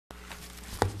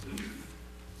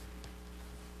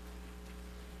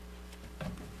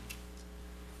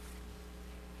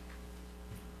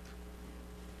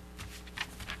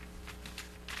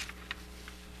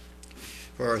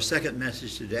For our second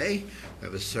message today, we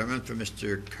have a sermon from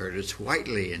Mr. Curtis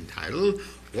Whiteley entitled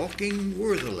Walking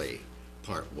Worthily,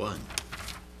 Part 1.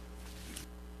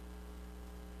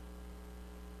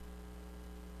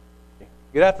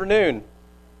 Good afternoon.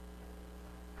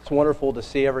 It's wonderful to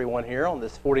see everyone here on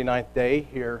this 49th day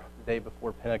here, the day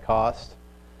before Pentecost.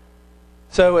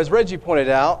 So as Reggie pointed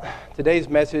out, today's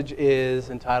message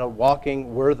is entitled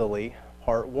Walking Worthily,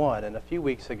 Part 1. And a few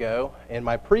weeks ago, in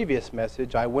my previous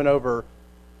message, I went over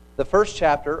the first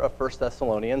chapter of 1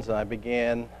 Thessalonians, and I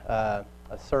began a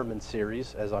sermon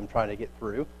series as I'm trying to get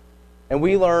through. And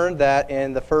we learned that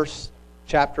in the first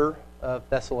chapter of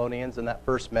Thessalonians, in that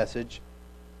first message,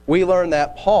 we learned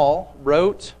that Paul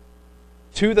wrote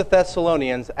to the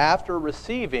Thessalonians after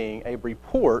receiving a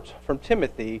report from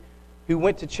Timothy, who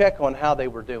went to check on how they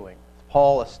were doing.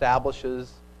 Paul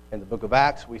establishes, in the book of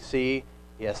Acts, we see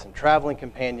he has some traveling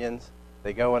companions.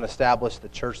 They go and establish the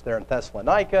church there in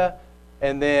Thessalonica.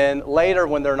 And then later,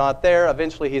 when they're not there,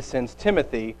 eventually he sends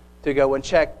Timothy to go and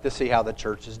check to see how the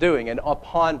church is doing. And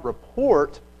upon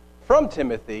report from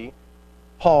Timothy,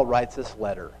 Paul writes this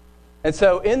letter. And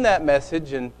so in that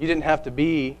message, and you didn't have to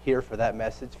be here for that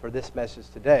message, for this message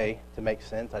today to make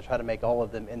sense. I try to make all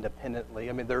of them independently.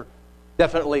 I mean, they're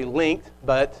definitely linked,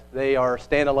 but they are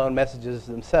standalone messages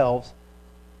themselves.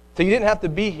 So you didn't have to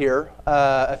be here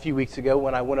a few weeks ago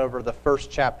when I went over the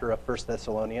first chapter of 1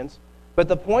 Thessalonians. But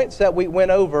the points that we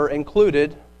went over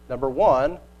included, number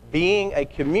one, being a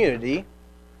community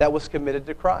that was committed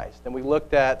to Christ. And we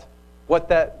looked at what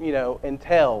that,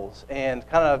 entails and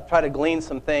kind of try to glean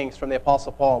some things from the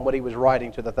Apostle Paul and what he was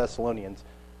writing to the Thessalonians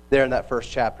there in that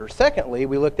first chapter. Secondly,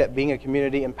 we looked at being a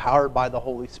community empowered by the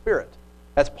Holy Spirit.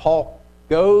 As Paul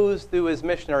goes through his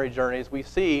missionary journeys, we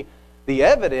see the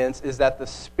evidence is that the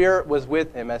Spirit was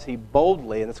with him as he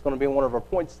boldly, and it's going to be one of our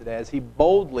points today, as he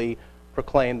boldly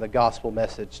proclaim the gospel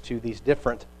message to these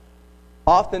different,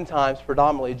 oftentimes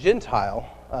predominantly Gentile,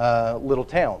 little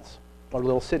towns or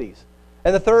little cities.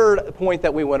 And the third point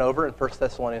that we went over in 1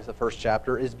 Thessalonians, the first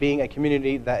chapter, is being a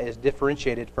community that is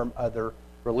differentiated from other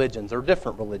religions or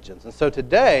different religions. And so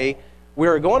today,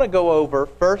 we're going to go over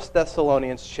 1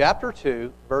 Thessalonians chapter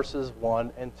 2, verses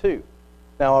 1 and 2.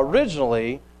 Now,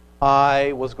 originally,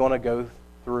 I was going to go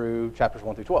through chapters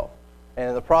 1 through 12. And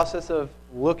in the process of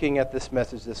looking at this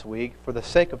message this week, for the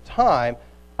sake of time,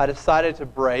 I decided to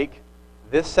break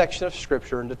this section of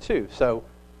Scripture into two. So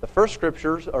the first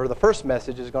scriptures, or the first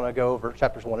message, is going to go over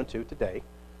chapters 1 and 2 today.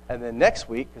 And then next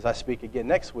week, because I speak again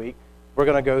next week, we're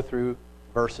going to go through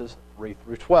verses 3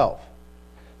 through 12.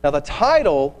 Now the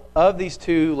title of these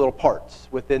two little parts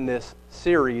within this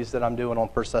series that I'm doing on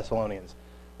 1 Thessalonians,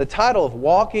 the title of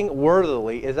Walking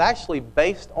Worthily is actually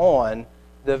based on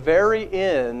the very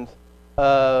end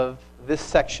of this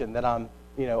section that I'm,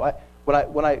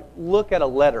 when I look at a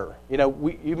letter,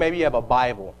 you maybe have a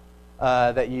Bible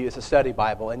that you use, a study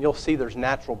Bible, and you'll see there's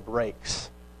natural breaks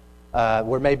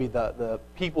where maybe the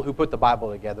people who put the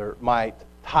Bible together might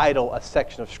title a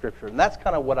section of Scripture, and that's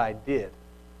kind of what I did.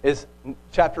 Is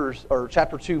chapter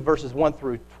 2, verses 1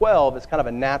 through 12 is kind of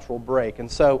a natural break, and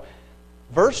so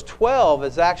verse 12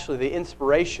 is actually the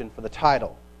inspiration for the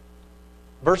title.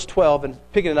 Verse 12, and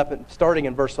picking it up and starting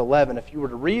in verse 11, if you were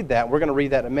to read that, we're going to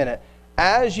read that in a minute.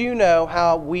 As you know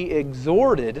how we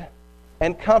exhorted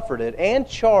and comforted and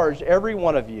charged every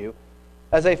one of you,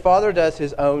 as a father does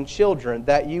his own children,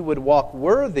 that you would walk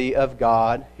worthy of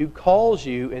God who calls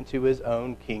you into his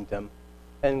own kingdom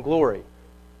and glory.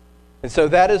 And so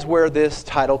that is where this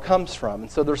title comes from.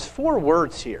 And so there's 4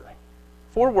 words here.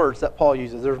 4 words that Paul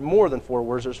uses. There's more than 4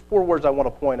 words. There's 4 words I want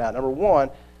to point out. Number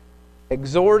 1,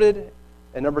 exhorted.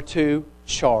 And number 2,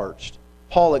 charged.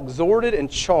 Paul exhorted and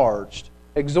charged.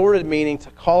 Exhorted meaning to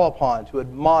call upon, to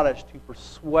admonish, to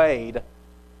persuade.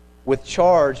 With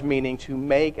charge meaning to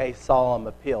make a solemn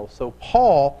appeal. So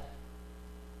Paul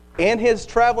and his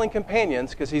traveling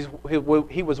companions, because he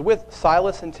was with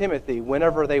Silas and Timothy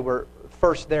whenever they were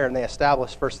first there and they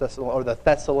established the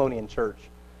Thessalonian church.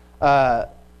 Paul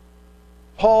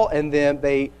and them,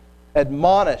 they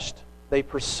admonished, they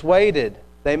persuaded,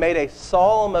 they made a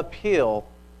solemn appeal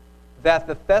that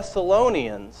the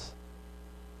Thessalonians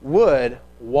would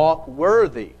walk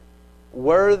worthy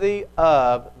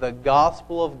of the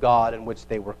gospel of God in which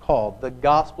they were called. The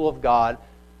gospel of God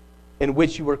in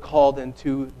which you were called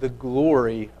into the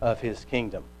glory of his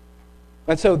kingdom.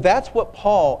 And so that's what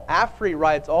Paul, after he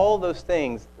writes all those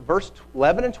things, verse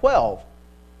 11 and 12,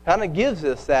 kind of gives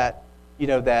us that,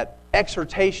 that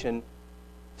exhortation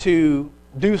to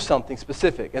do something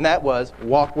specific, and that was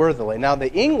walk worthily. Now, the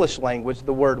English language,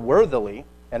 the word worthily,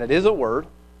 and it is a word,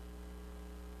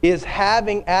 is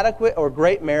having adequate or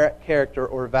great merit, character,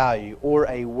 or value, or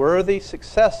a worthy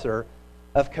successor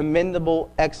of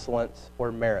commendable excellence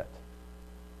or merit.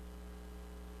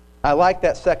 I like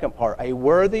that second part, a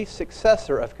worthy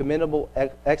successor of commendable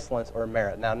excellence or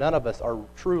merit. Now, none of us are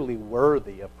truly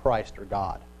worthy of Christ or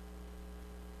God.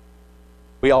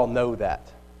 We all know that.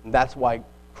 And that's why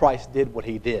Christ did what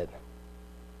he did.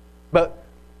 But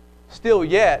still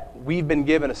yet, we've been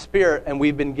given a spirit and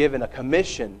we've been given a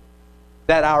commission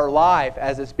that our life,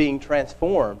 as it's being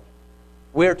transformed,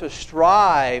 we're to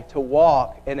strive to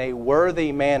walk in a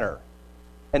worthy manner,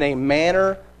 in a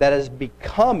manner that is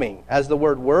becoming, as the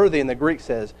word worthy in the Greek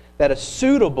says, that is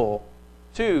suitable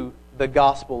to the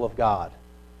gospel of God,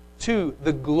 to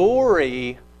the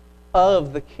glory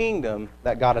of the kingdom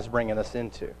that God is bringing us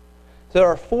into. So there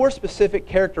are 4 specific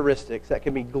characteristics that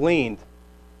can be gleaned,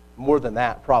 more than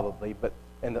that probably, but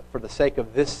for the sake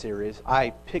of this series, I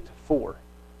picked 4.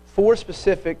 4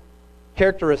 specific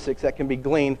characteristics that can be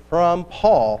gleaned from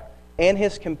Paul and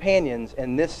his companions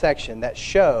in this section that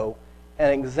show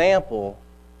an example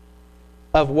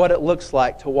of what it looks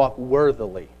like to walk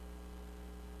worthily.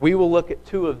 We will look at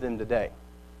 2 of them today.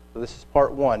 So this is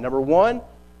part 1. Number 1,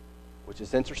 which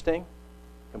is interesting,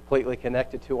 completely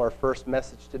connected to our first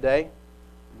message today,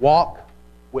 walk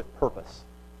with purpose.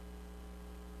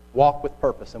 Walk with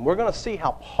purpose. And we're going to see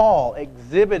how Paul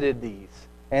exhibited these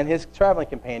and his traveling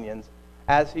companions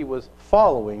as he was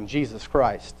following Jesus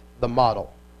Christ, the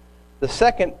model. The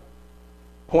second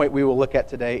point we will look at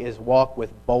today is walk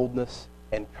with boldness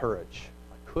and courage.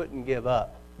 I couldn't give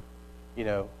up.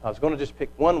 I was going to just pick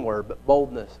one word, but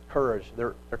boldness, courage,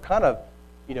 they're kind of,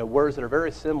 words that are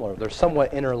very similar. They're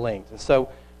somewhat interlinked. And so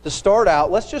to start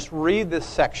out, let's just read this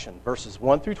section, verses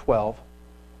 1 through 12,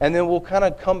 and then we'll kind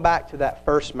of come back to that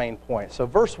first main point. So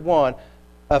verse 1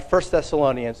 of 1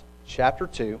 Thessalonians chapter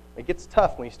 2, it gets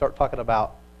tough when you start talking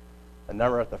about a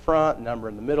number at the front, number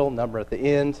in the middle, number at the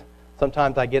end.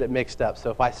 Sometimes I get it mixed up. So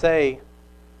if I say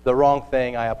the wrong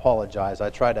thing, I apologize. I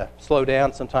try to slow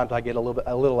down. Sometimes I get a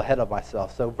little ahead of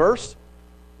myself. So verse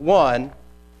 1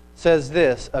 says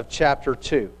this of chapter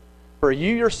 2. For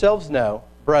you yourselves know,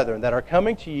 brethren, that our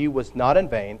coming to you was not in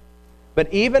vain,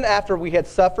 but even after we had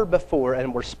suffered before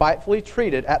and were spitefully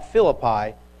treated at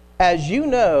Philippi, as you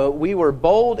know, we were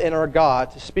bold in our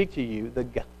God to speak to you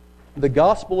the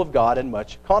gospel of God in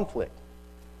much conflict.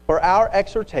 For our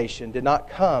exhortation did not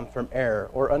come from error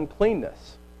or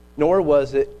uncleanness, nor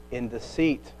was it in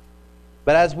deceit.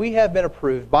 But as we have been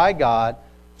approved by God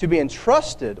to be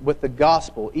entrusted with the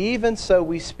gospel, even so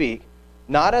we speak,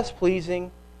 not as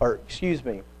pleasing,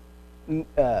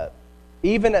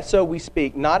 even so we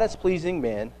speak, not as pleasing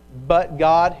men, but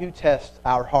God who tests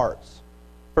our hearts.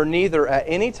 For neither at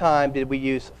any time did we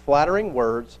use flattering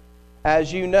words,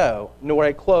 as you know, nor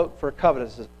a cloak for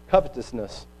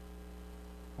covetousness.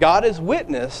 God is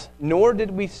witness, nor did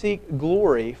we seek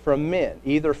glory from men,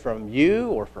 either from you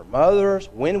or from others,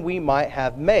 when we might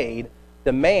have made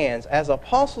demands as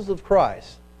apostles of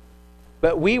Christ.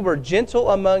 But we were gentle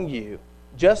among you,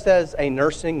 just as a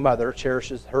nursing mother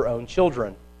cherishes her own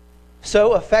children.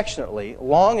 So affectionately,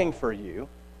 longing for you,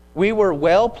 we were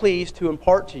well pleased to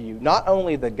impart to you not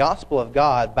only the gospel of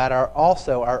God, but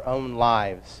also our own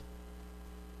lives,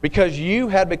 because you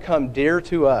had become dear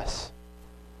to us.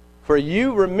 For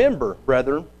you remember,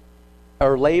 brethren,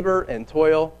 our labor and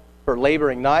toil, for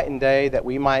laboring night and day, that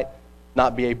we might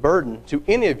not be a burden to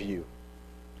any of you.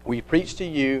 We preach to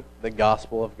you the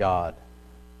gospel of God.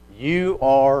 You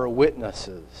are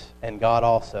witnesses, and God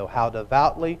also, how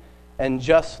devoutly and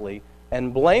justly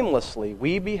and blamelessly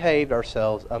we behaved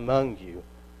ourselves among you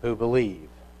who believe.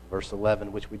 Verse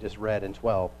 11, which we just read in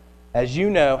 12. As you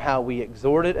know how we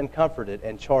exhorted and comforted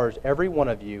and charged every one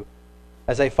of you,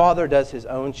 as a father does his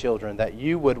own children, that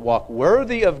you would walk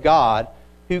worthy of God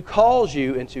who calls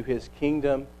you into his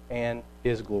kingdom and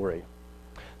his glory.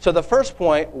 So the first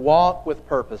point, walk with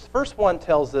purpose. Verse 1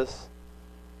 tells us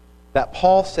that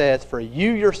Paul says, for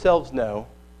you yourselves know,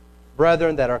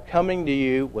 brethren, that our coming to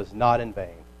you was not in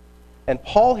vain. And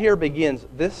Paul here begins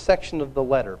this section of the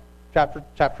letter,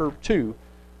 chapter 2,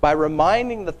 by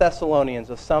reminding the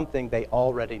Thessalonians of something they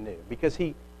already knew. Because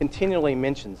he continually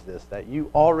mentions this, that you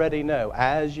already know,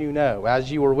 as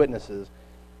you were witnesses.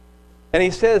 And he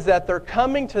says that their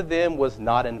coming to them was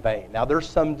not in vain. Now there's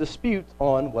some dispute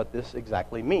on what this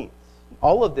exactly means.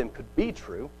 All of them could be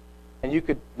true, and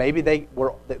maybe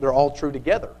they're all true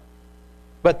together.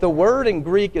 But the word in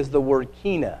Greek is the word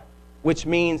kina, which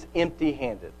means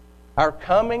empty-handed. Our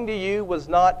coming to you was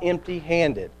not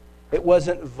empty-handed. It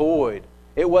wasn't void.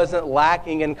 It wasn't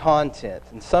lacking in content.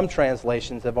 And some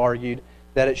translations have argued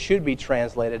that it should be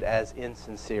translated as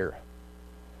insincere.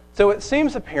 So it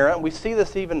seems apparent, we see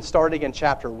this even starting in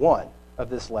chapter 1 of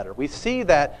this letter. We see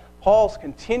that Paul's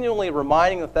continually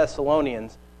reminding the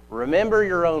Thessalonians, remember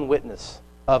your own witness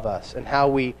of us and how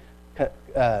we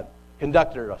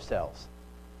conducted ourselves,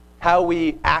 how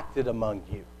we acted among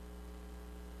you.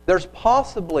 There's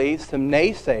possibly some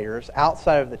naysayers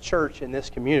outside of the church in this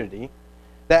community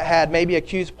that had maybe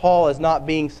accused Paul as not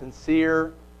being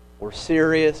sincere or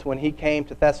serious when he came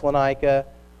to Thessalonica,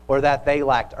 or that they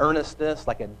lacked earnestness,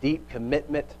 like a deep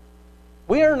commitment.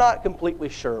 We are not completely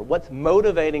sure what's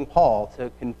motivating Paul to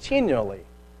continually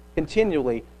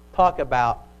talk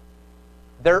about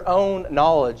their own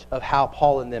knowledge of how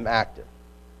Paul and them acted.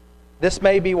 This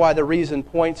may be why the reason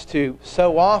points to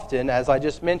so often, as I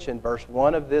just mentioned, verse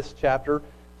 1 of this chapter,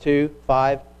 2,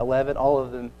 5, 11, all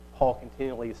of them, Paul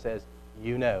continually says,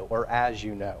 you know, or as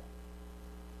you know.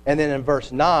 And then in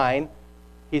verse 9,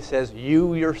 he says,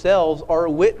 you yourselves are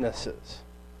witnesses.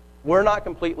 We're not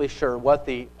completely sure what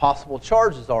the possible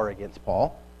charges are against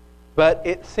Paul, but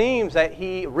it seems that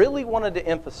he really wanted to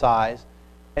emphasize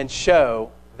and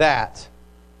show that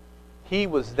he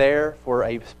was there for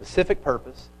a specific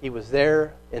purpose. He was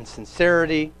there in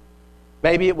sincerity.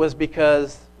 Maybe it was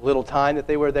because little time that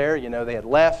they were there, they had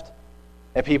left,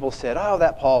 and people said, oh,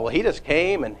 that Paul, well, he just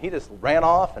came and he just ran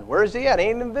off, and where is he at? He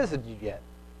ain't even visited you yet.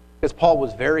 Because Paul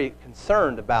was very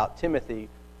concerned about Timothy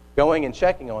going and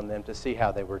checking on them to see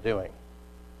how they were doing.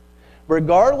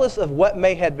 Regardless of what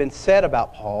may have been said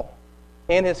about Paul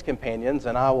and his companions,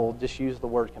 and I will just use the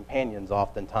word companions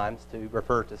oftentimes to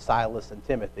refer to Silas and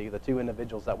Timothy, the two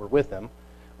individuals that were with him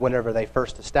whenever they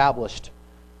first established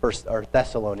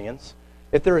Thessalonians.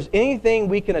 If there is anything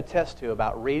we can attest to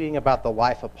about reading about the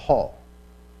life of Paul,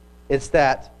 it's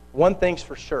that one thing's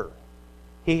for sure.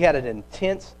 He had an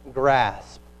intense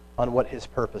grasp on what his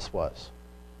purpose was.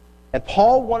 And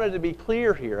Paul wanted to be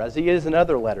clear here, as he is in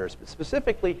other letters, but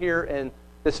specifically here in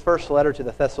this first letter to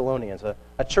the Thessalonians,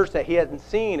 a church that he hadn't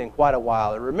seen in quite a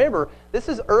while. And remember, this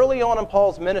is early on in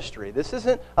Paul's ministry. This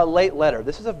isn't a late letter.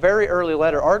 This is a very early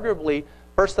letter. Arguably,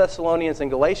 1 Thessalonians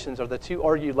and Galatians are the two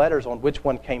argued letters on which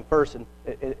one came first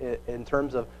in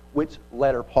terms of which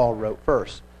letter Paul wrote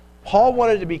first. Paul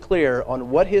wanted to be clear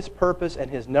on what his purpose and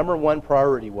his number one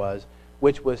priority was,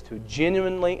 which was to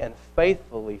genuinely and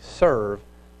faithfully serve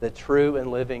the true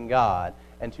and living God,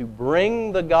 and to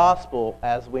bring the gospel,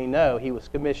 as we know he was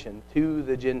commissioned, to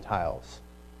the Gentiles.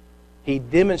 He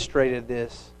demonstrated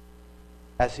this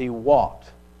as he walked.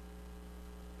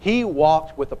 He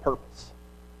walked with a purpose.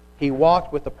 He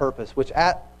walked with a purpose, which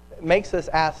makes us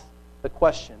ask the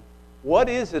question, what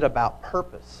is it about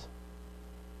purpose?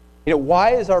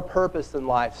 Why is our purpose in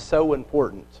life so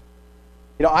important?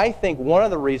 I think one of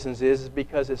the reasons is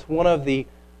because it's one of the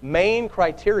main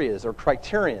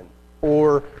criterion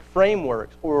or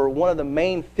frameworks, or one of the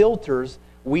main filters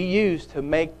we use to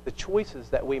make the choices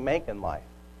that we make in life.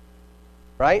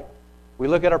 Right? We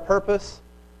look at our purpose.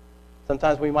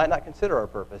 Sometimes we might not consider our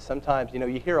purpose. Sometimes,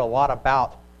 you hear a lot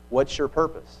about what's your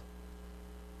purpose.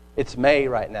 It's May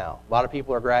right now. A lot of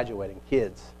people are graduating,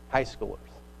 kids, high schoolers.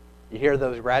 You hear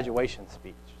those graduation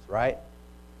speeches, right?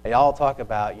 They all talk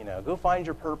about, go find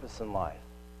your purpose in life.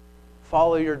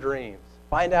 Follow your dreams.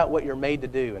 Find out what you're made to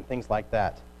do and things like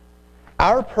that.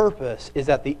 Our purpose is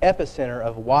at the epicenter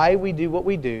of why we do what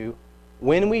we do,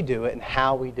 when we do it, and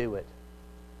how we do it.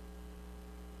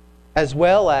 As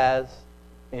well as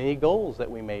any goals that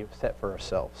we may set for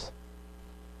ourselves.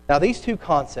 Now, these two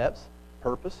concepts,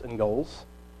 purpose and goals,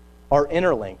 are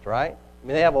interlinked, right?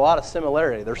 They have a lot of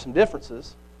similarity. There's some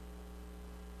differences,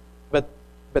 but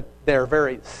they're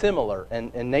very similar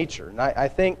in nature. And I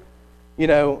think,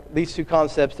 these two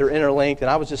concepts, they're interlinked. And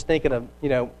I was just thinking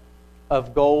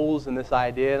of goals and this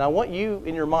idea. And I want you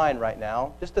in your mind right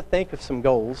now just to think of some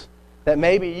goals that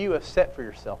maybe you have set for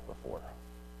yourself before.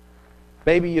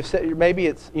 Maybe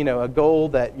it's a goal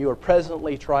that you are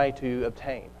presently trying to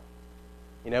obtain.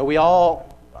 We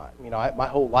all, my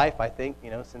whole life, I think,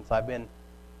 since I've been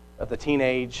of the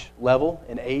teenage level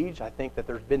in age, I think that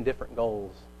there's been different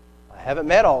goals. I haven't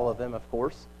met all of them, of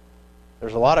course.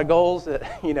 There's a lot of goals that,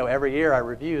 every year I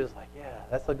review. It's like, yeah,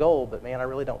 that's a goal, but man, I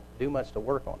really don't do much to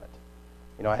work on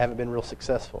it. I haven't been real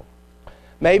successful.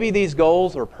 Maybe these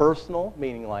goals are personal,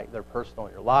 meaning like they're personal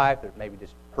in your life. They're maybe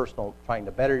just personal, trying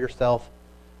to better yourself.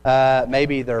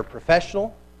 Maybe they're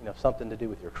professional, something to do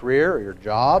with your career or your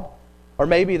job. Or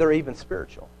maybe they're even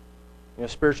spiritual,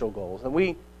 spiritual goals. And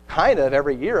we kind of,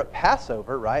 every year at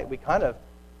Passover, right, we kind of,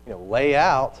 lay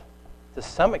out to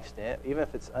some extent, even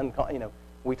if it's,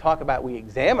 we talk about, we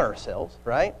examine ourselves,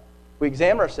 right? We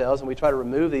examine ourselves and we try to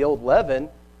remove the old leaven,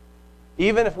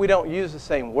 even if we don't use the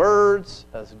same words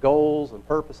as goals and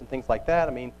purpose and things like that.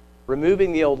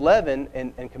 removing the old leaven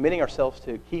and committing ourselves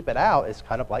to keep it out is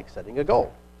kind of like setting a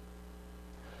goal.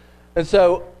 And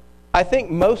so I think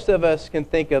most of us can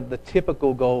think of the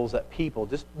typical goals that people,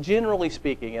 just generally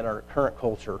speaking in our current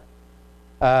culture,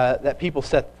 that people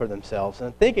set for themselves.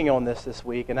 And thinking on this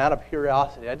week, and out of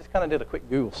curiosity, I just kind of did a quick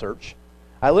Google search.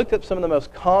 I looked up some of the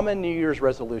most common New Year's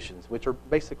resolutions, which are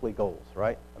basically goals,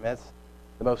 right? I mean, that's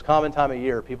the most common time of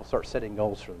year people start setting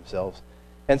goals for themselves.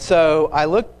 And so I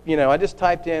looked, I just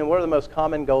typed in, what are the most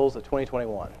common goals of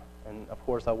 2021? And of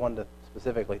course, I wanted to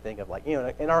specifically think of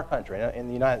in our country, in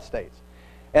the United States.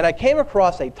 And I came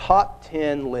across a top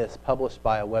 10 list published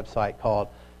by a website called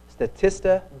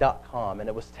Statista.com, and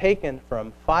it was taken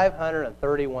from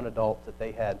 531 adults that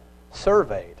they had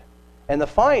surveyed. And the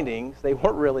findings, they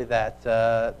weren't really that,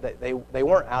 they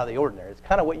weren't out of the ordinary. It's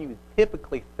kind of what you would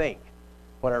typically think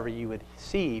whenever you would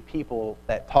see people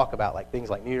that talk about things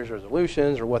like New Year's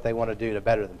resolutions or what they want to do to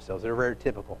better themselves. They're very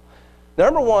typical.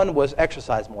 Number one was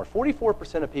exercise more.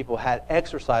 44% of people had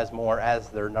exercise more as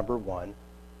their number one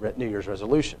New Year's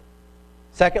resolution.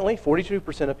 Secondly,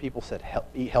 42% of people said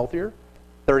eat healthier.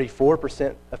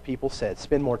 34% of people said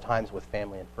spend more time with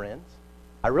family and friends.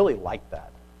 I really like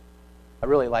that.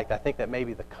 I think that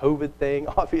maybe the COVID thing,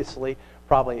 obviously,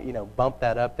 probably bumped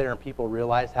that up there, and people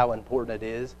realized how important it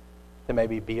is to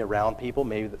maybe be around people.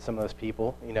 Maybe that some of those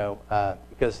people,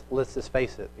 because let's just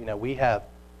face it, we have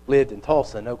lived in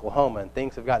Tulsa and Oklahoma, and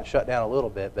things have gotten shut down a little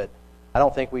bit, but I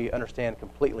don't think we understand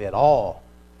completely at all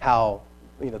how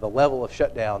the level of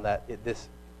shutdown that this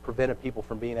prevented people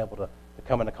from being able to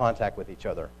come into contact with each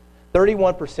other.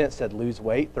 31% said lose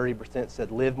weight. 30%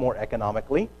 said live more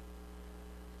economically.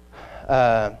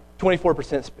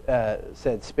 24%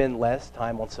 said spend less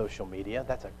time on social media.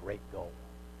 That's a great goal.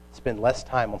 Spend less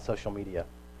time on social media.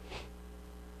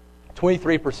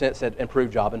 23% said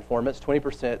improve job performance.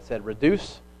 20% said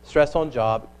reduce stress on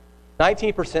job.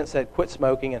 19% said quit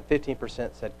smoking, and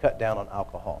 15% said cut down on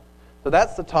alcohol. So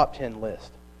that's the top 10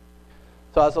 list.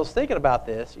 So as I was thinking about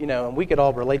this, and we could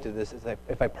all relate to this, is that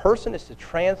if a person is to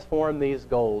transform these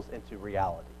goals into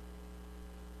reality,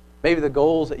 maybe the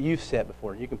goals that you've set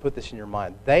before, and you can put this in your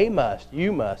mind,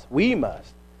 we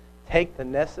must take the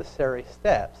necessary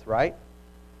steps, right,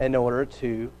 in order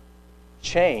to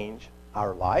change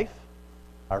our life,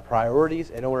 our priorities,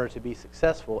 in order to be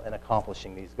successful in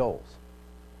accomplishing these goals.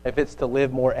 If it's to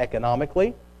live more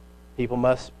economically, people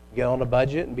must get on a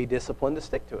budget and be disciplined to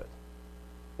stick to it.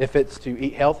 If it's to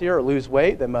eat healthier or lose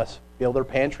weight, they must fill their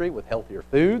pantry with healthier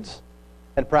foods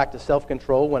and practice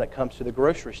self-control when it comes to the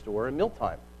grocery store and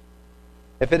mealtime.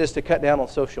 If it is to cut down on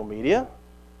social media,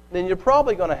 then you're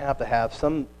probably going to have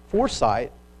some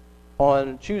foresight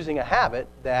on choosing a habit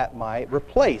that might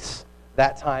replace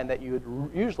that time that you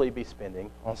would usually be spending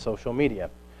on social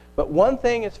media. But one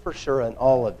thing is for sure in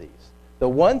all of these. The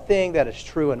one thing that is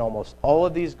true in almost all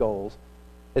of these goals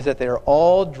is that they are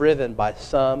all driven by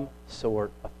some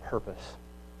sort of purpose.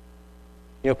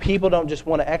 People don't just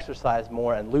want to exercise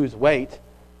more and lose weight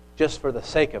just for the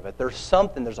sake of it.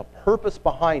 There's a purpose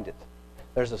behind it.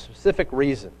 There's a specific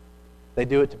reason. They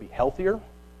do it to be healthier,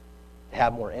 to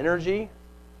have more energy,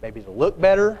 maybe to look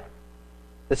better.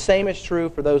 The same is true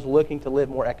for those looking to live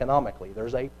more economically.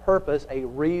 There's a purpose, a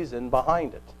reason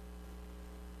behind it.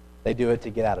 They do it to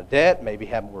get out of debt, maybe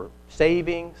have more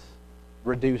savings,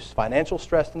 reduce financial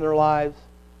stress in their lives.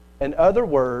 In other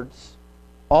words,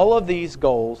 all of these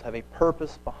goals have a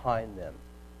purpose behind them.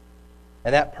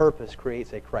 And that purpose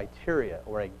creates a criteria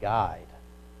or a guide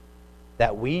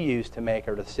that we use to make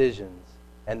our decisions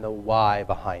and the why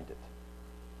behind it.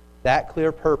 That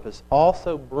clear purpose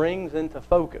also brings into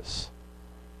focus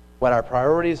what our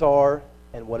priorities are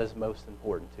and what is most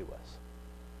important to us.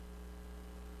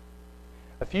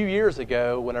 A few years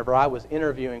ago, whenever I was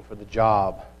interviewing for the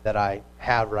job that I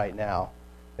have right now,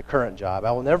 the current job,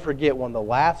 I will never forget one of the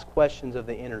last questions of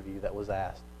the interview that was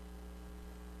asked.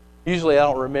 Usually I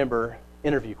don't remember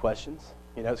interview questions.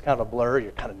 It's kind of a blur.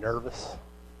 You're kind of nervous.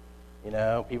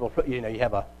 People, you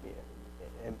have a,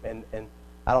 and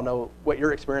I don't know what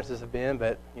your experiences have been,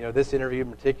 but, this interview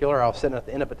in particular, I was sitting at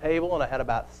the end of a table, and I had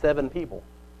about 7 people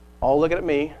all looking at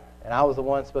me, and I was the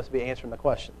one supposed to be answering the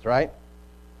questions, right?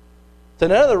 So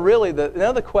none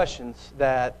of the questions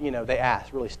that, they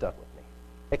asked really stuck with me,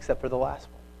 except for the last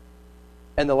one.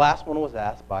 And the last one was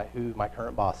asked by who my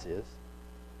current boss is.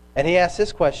 And he asked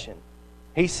this question.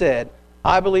 He said,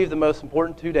 I believe the most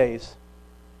important 2 days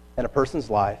in a person's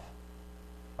life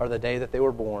are the day that they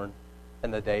were born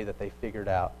and the day that they figured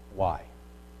out why.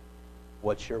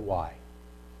 What's your why?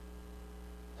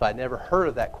 So I'd never heard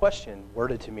of that question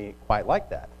worded to me quite like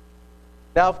that.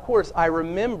 Now, of course, I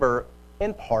remember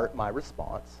in part my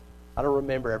response. I don't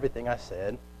remember everything I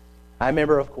said. I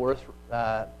remember, of course,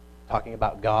 talking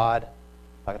about God,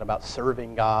 talking about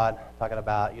serving God, talking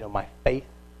about, my faith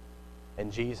in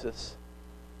Jesus.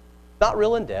 Not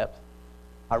real in depth.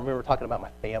 I remember talking about my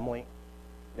family,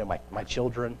 my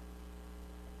children.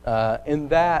 And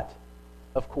that,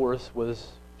 of course, was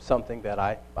something that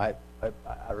I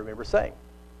remember saying.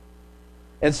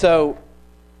 And so,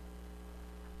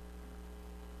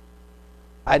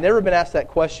 I'd never been asked that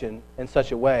question in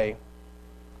such a way.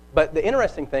 But the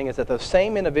interesting thing is that those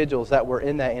same individuals that were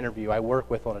in that interview I work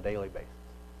with on a daily basis.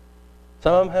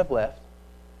 Some of them have left,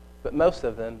 but most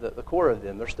of them, the core of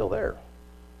them, they're still there.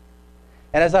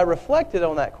 And as I reflected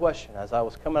on that question, as I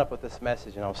was coming up with this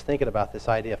message, and I was thinking about this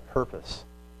idea of purpose,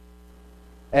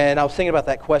 and I was thinking about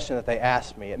that question that they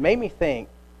asked me, it made me think,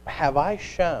 have I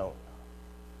shown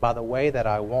by the way that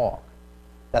I walk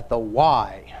that the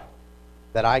why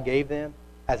that I gave them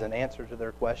as an answer to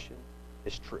their question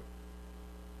is true?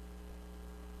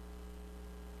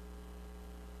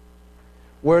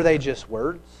 Were they just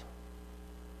words?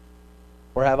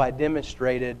 Or have I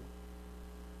demonstrated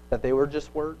that they were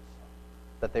just words?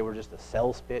 That they were just a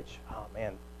sales pitch? Oh,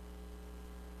 man,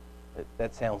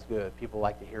 that sounds good. People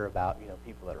like to hear about,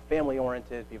 people that are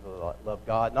family-oriented, people that love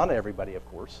God. Not everybody, of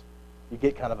course. You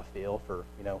get kind of a feel for,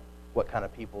 what kind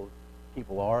of people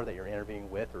are that you're interviewing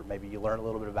with, or maybe you learn a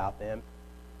little bit about them.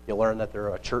 You learn that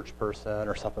they're a church person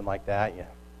or something like that. You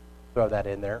throw that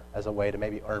in there as a way to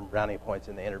maybe earn brownie points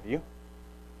in the interview.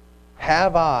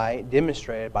 Have I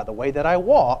demonstrated by the way that I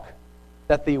walk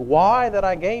that the why that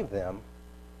I gave them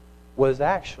was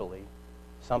actually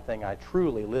something I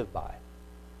truly live by?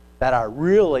 That I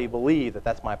really believe that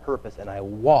that's my purpose and I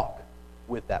walk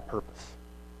with that purpose?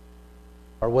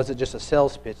 Or was it just a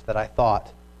sales pitch that I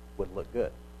thought would look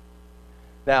good?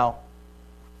 Now,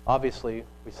 obviously,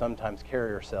 we sometimes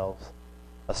carry ourselves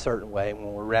a certain way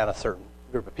when we're around a certain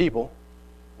group of people,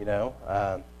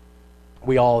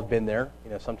 we all have been there.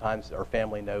 Sometimes our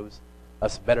family knows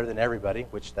us better than everybody,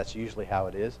 which that's usually how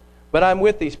it is. But I'm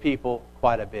with these people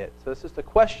quite a bit. So it's just a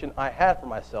question I had for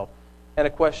myself and a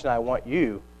question I want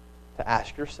you to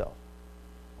ask yourself.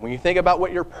 When you think about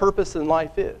what your purpose in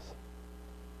life is,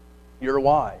 your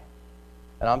why,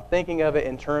 and I'm thinking of it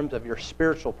in terms of your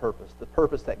spiritual purpose, the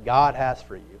purpose that God has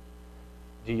for you,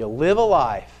 do you live a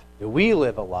life, do we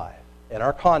live a life, in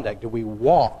our conduct, do we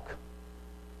walk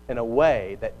in a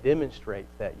way that demonstrates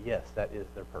that, yes, that is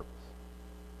their purpose.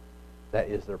 That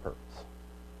is their purpose.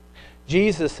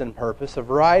 Jesus and purpose, a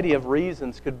variety of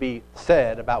reasons could be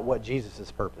said about what Jesus'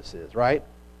 purpose is, right?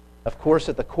 Of course,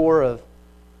 at the core of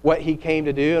what he came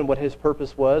to do and what his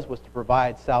purpose was to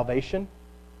provide salvation.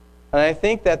 And I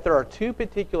think that there are two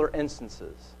particular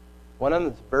instances, one of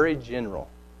them that's very general,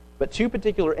 but two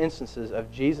particular instances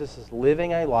of Jesus'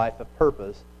 living a life of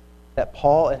purpose that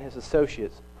Paul and his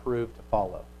associates proved to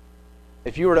follow.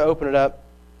 If you were to open it up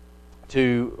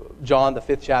to John, the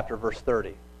 5th chapter, verse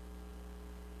 30.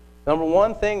 Number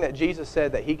one thing that Jesus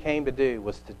said that he came to do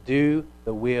was to do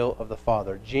the will of the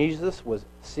Father. Jesus was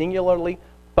singularly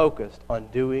focused on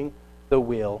doing the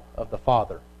will of the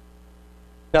Father.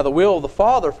 Now, the will of the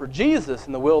Father for Jesus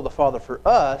and the will of the Father for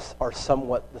us are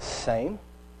somewhat the same,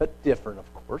 but different,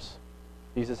 of course.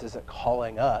 Jesus isn't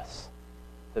calling us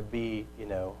to be,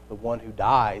 the one who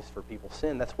dies for people's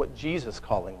sin. That's what Jesus'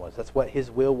 calling was. That's what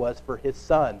his will was for his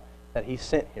Son that he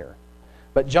sent here.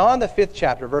 But John, the 5th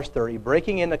chapter, verse 30,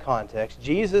 breaking into context,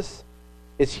 Jesus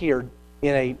is here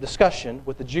in a discussion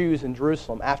with the Jews in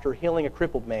Jerusalem after healing a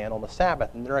crippled man on the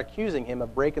Sabbath. And they're accusing him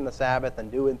of breaking the Sabbath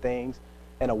and doing things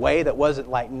in a way that wasn't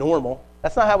like normal.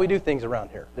 That's not how we do things around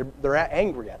here. They're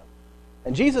angry at him.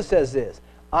 And Jesus says this,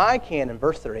 in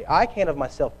verse 30, I can of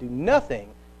myself do nothing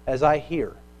as I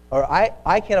hear. Or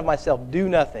I can of myself do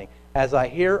nothing. As I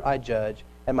hear, I judge,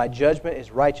 and my judgment is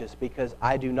righteous, because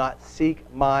I do not seek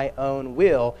my own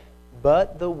will,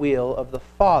 but the will of the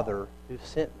Father who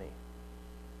sent me.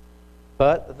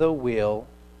 But the will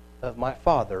of my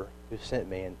Father who sent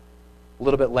me. And a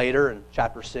little bit later in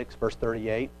chapter 6, verse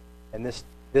 38, and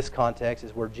this context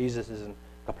is where Jesus is in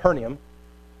Capernaum,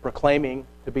 proclaiming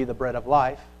to be the bread of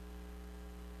life.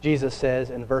 Jesus says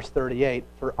in verse 38,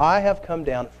 For I have come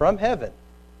down from heaven,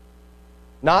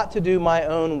 not to do my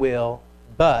own will,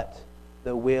 but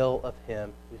the will of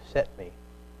him who sent me.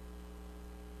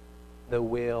 The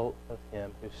will of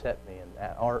him who sent me.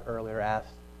 And Art earlier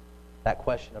asked that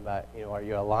question about, are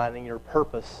you aligning your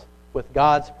purpose with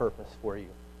God's purpose for you?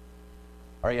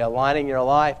 Are you aligning your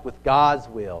life with God's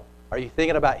will? Are you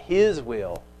thinking about his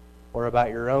will or about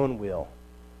your own will?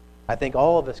 I think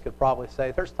all of us could probably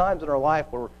say there's times in our life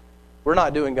where we're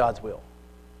not doing God's will.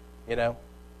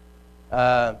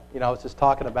 I was just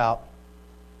talking about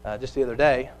just the other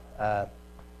day.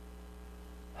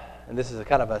 and this is a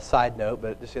kind of a side note,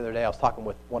 but just the other day I was talking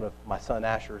with one of my son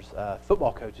Asher's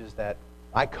football coaches that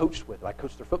I coached with. I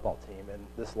coached their football team, and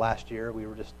this last year we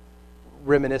were just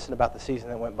reminiscing about the season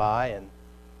that went by,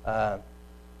 and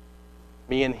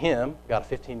me and him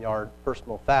got a 15-yard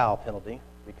personal foul penalty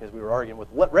because we were arguing with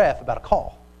what ref about a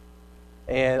call.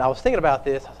 And I was thinking about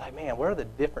this. I was like, man, where are the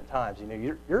different times? You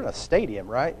know, you're in a stadium,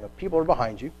 right? You know, people are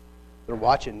behind you. They're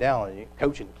watching down on you,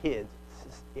 coaching kids,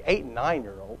 8 and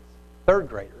 9-year-olds, third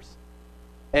graders.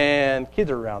 And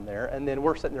kids are around there, and then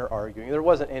we're sitting there arguing. There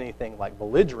wasn't anything like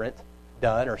belligerent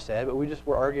done or said, but we just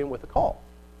were arguing with a call.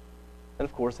 And,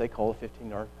 of course, they called a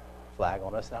 15-yard flag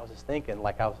on us, and I was just thinking,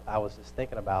 I was just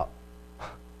thinking about,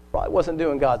 probably wasn't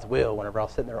doing God's will whenever I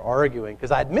was sitting there arguing,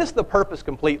 because I'd missed the purpose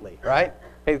completely, right?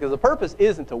 Because the purpose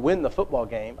isn't to win the football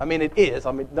game. I mean, it is.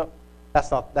 I mean, no, that's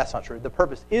not true. The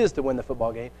purpose is to win the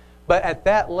football game. But at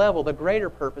that level, the greater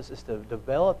purpose is to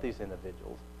develop these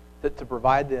individuals, to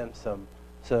provide them some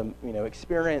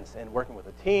experience in working with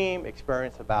a team,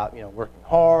 experience about working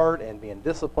hard and being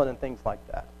disciplined and things like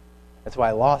that. That's why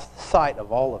I lost sight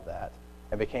of all of that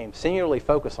and became singularly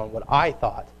focused on what I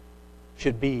thought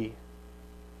should be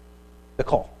the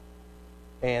call.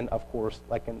 And of course,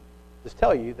 I can just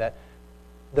tell you that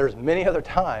there's many other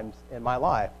times in my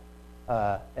life,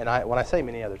 when I say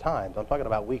many other times, I'm talking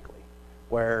about weekly,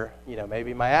 where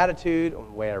maybe my attitude, the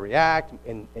way I react,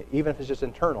 and even if it's just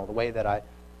internal, the way that I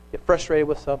get frustrated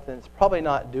with something, it's probably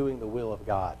not doing the will of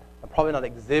God. I'm probably not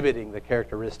exhibiting the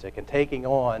characteristic and taking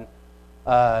on,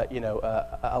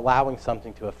 allowing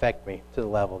something to affect me to the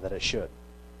level that it should.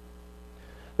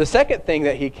 The second thing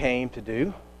that he came to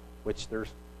do, which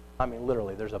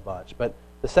literally there's a bunch, but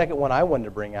the second one I wanted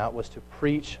to bring out was to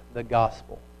preach the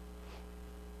gospel.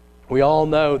 We all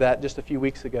know that just a few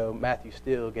weeks ago, Matthew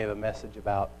Steele gave a message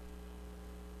about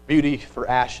beauty for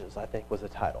ashes, I think was the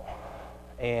title.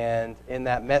 And in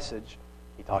that message,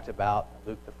 he talked about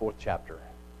Luke, the 4th chapter.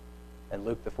 And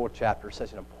Luke, the 4th chapter, is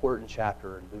such an important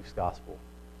chapter in Luke's gospel.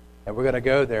 And we're going to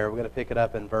go there. We're going to pick it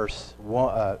up in verse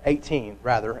 18,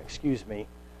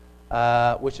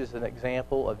 which is an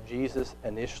example of Jesus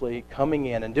initially coming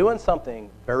in and doing something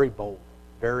very bold,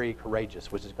 very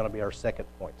courageous, which is going to be our second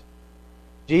point.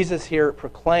 Jesus here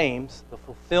proclaims the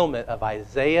fulfillment of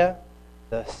Isaiah,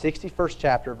 the 61st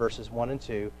chapter, verses 1 and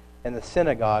 2, in the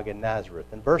synagogue in Nazareth.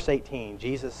 In verse 18,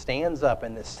 Jesus stands up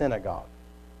in this synagogue,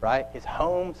 right? His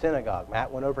home synagogue.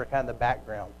 Matt went over kind of the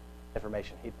background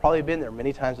information. He'd probably been there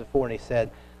many times before, and he said,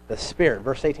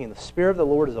 verse 18, the Spirit of the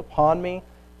Lord is upon me,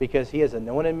 because he has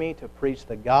anointed me to preach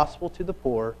the gospel to the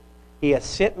poor. He has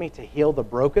sent me to heal the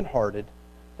brokenhearted,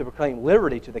 to proclaim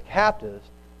liberty to the captives,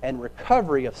 and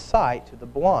recovery of sight to the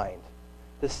blind,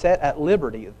 to set at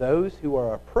liberty those who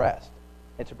are oppressed,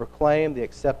 and to proclaim the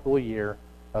acceptable year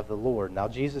of the Lord. Now,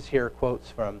 Jesus here quotes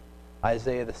from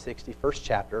Isaiah, the 61st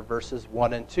chapter, verses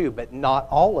 1 and 2, but not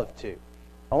all of 2.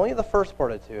 Only the first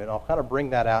part of 2, and I'll kind of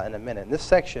bring that out in a minute. In this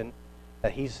section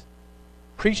that he's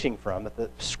preaching from, that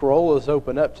the scroll is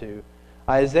open up to,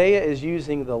 Isaiah is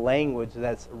using the language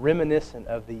that's reminiscent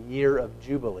of the year of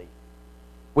Jubilee,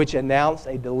 which announced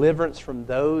a deliverance from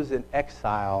those in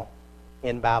exile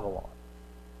in Babylon.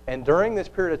 And during this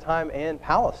period of time in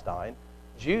Palestine,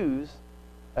 Jews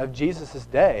of Jesus'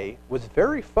 day was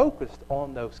very focused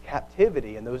on those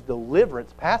captivity and those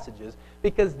deliverance passages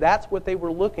because that's what they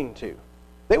were looking to.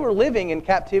 They were living in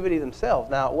captivity themselves.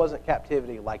 Now, it wasn't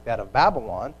captivity like that of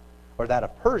Babylon or that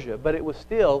of Persia, but it was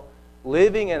still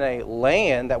living in a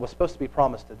land that was supposed to be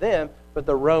promised to them, but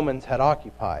the Romans had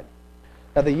occupied.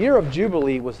 Now, the year of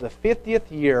Jubilee was the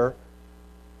 50th year,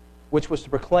 which was to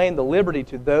proclaim the liberty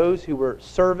to those who were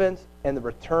servants and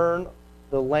return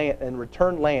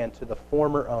land to the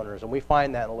former owners. And we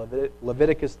find that in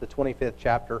Leviticus, the 25th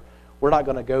chapter. We're not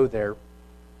going to go there.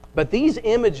 But these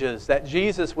images that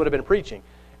Jesus would have been preaching,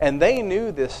 and they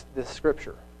knew this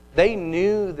scripture. They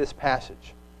knew this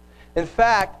passage. In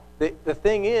fact, the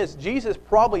thing is, Jesus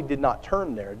probably did not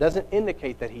turn there. It doesn't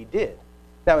indicate that he did.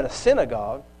 Now, in a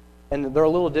synagogue, and they're a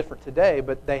little different today,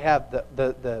 but they have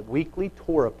the weekly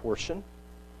Torah portion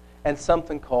and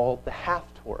something called the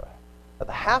half-Torah. Now,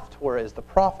 the half-Torah is the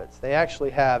prophets. They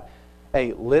actually have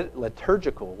a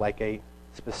liturgical, like a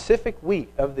specific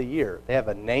week of the year. They have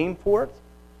a name for it,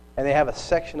 and they have a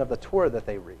section of the Torah that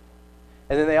they read.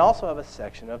 And then they also have a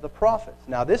section of the prophets.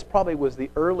 Now, this probably was the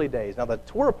early days. Now, the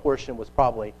Torah portion was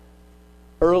probably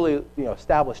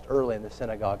established early in the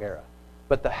synagogue era.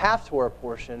 But the half-Torah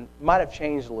portion might have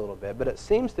changed a little bit. But it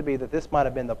seems to be that this might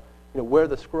have been where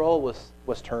the scroll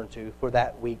was turned to for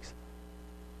that week's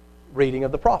reading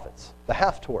of the prophets, the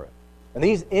half-Torah. And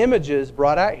these images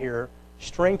brought out here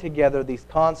string together these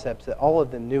concepts that all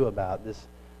of them knew about, this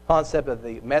concept of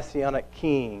the messianic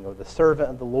king or the servant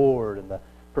of the Lord and the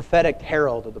prophetic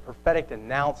herald or the prophetic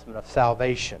announcement of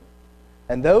salvation.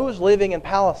 And those living in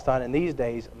Palestine in these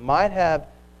days might have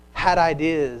had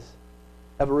ideas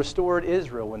of a restored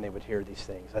Israel when they would hear these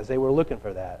things, as they were looking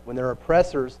for that. When their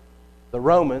oppressors, the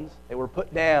Romans, they were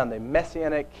put down, the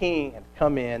messianic king had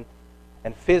come in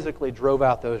and physically drove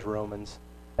out those Romans,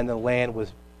 and the land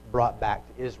was brought back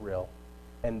to Israel,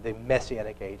 and the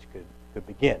messianic age could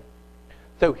begin.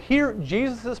 So here,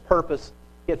 Jesus' purpose,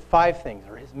 he had 5 things,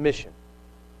 or his mission,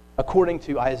 according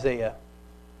to Isaiah,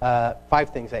 5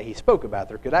 things that he spoke about.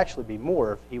 There could actually be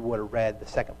more if he would have read the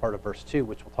second part of verse 2,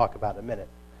 which we'll talk about in a minute.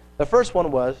 The first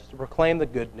one was to proclaim the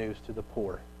good news to the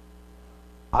poor.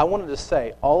 I wanted to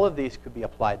say all of these could be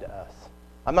applied to us.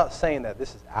 I'm not saying that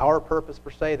this is our purpose per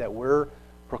se, that we're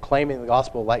proclaiming the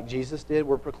gospel like Jesus did.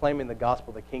 We're proclaiming the gospel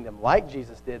of the kingdom like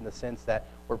Jesus did in the sense that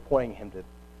we're pointing him to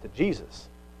Jesus.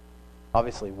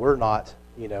 Obviously, we're not,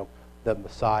 the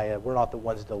Messiah. We're not the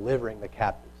ones delivering the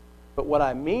captives. But what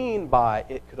I mean by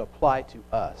it could apply to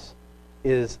us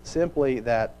is simply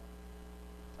that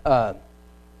on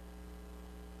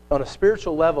a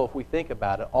spiritual level, if we think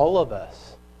about it, all of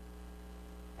us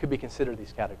could be considered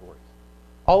these categories.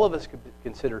 All of us could be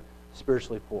considered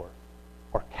spiritually poor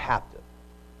or captive.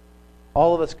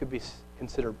 All of us could be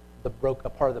considered a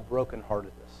part of the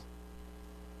brokenheartedness.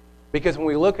 Because when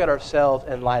we look at ourselves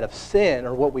in light of sin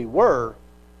or what we were,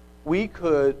 we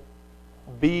could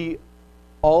be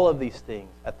all of these things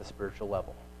at the spiritual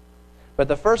level. But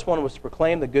the first one was to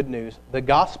proclaim the good news, the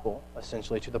gospel,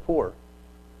 essentially, to the poor.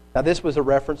 Now, this was a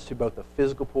reference to both the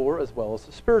physical poor as well as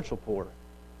the spiritual poor.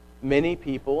 Many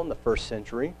people in the first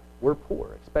century were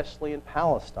poor, especially in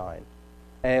Palestine.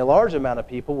 And a large amount of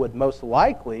people would most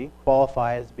likely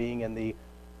qualify as being in the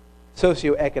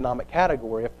socioeconomic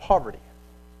category of poverty.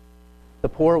 The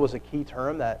poor was a key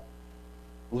term that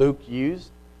Luke used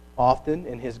often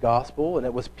in his gospel, and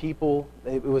it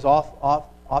was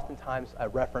oftentimes a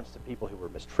reference to people who were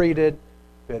mistreated,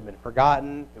 who had been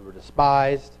forgotten, who were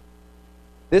despised.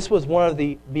 This was one of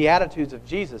the Beatitudes of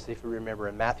Jesus, if you remember,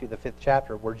 in Matthew, the 5th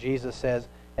chapter, where Jesus says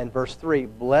in verse 3,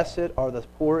 "Blessed are the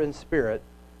poor in spirit,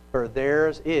 for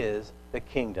theirs is the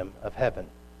kingdom of heaven."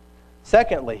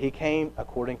 Secondly, he came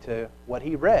according to what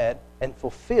he read and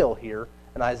fulfill here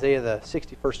in Isaiah, the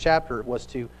 61st chapter, was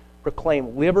to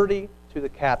proclaim liberty to the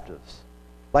captives.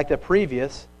 Like the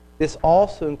previous, this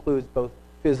also includes both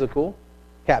physical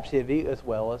captivity as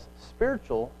well as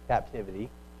spiritual captivity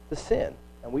to sin.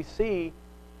 And we see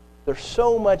there's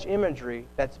so much imagery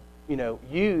that's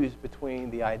used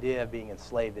between the idea of being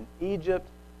enslaved in Egypt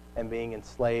and being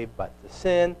enslaved but to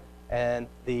sin, and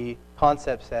the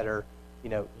concepts that are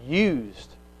used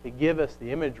to give us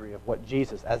the imagery of what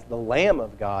Jesus, as the Lamb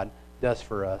of God, does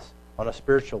for us on a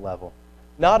spiritual level.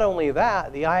 Not only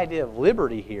that, the idea of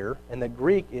liberty here in the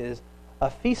Greek is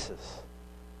aphesis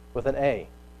with an A,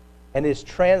 and is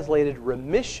translated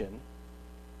remission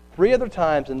 3 other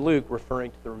times in Luke, referring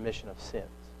to the remission of sins.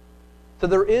 So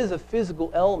there is a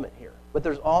physical element here, but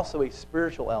there's also a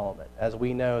spiritual element, as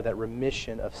we know that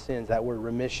remission of sins, that word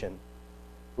remission,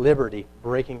 liberty,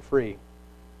 breaking free,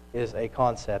 is a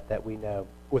concept that we know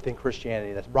within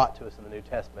Christianity that's brought to us in the New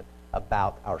Testament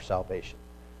about our salvation.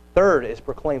 Third is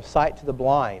proclaim sight to the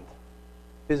blind.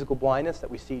 Physical blindness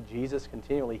that we see Jesus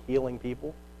continually healing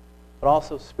people, but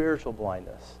also spiritual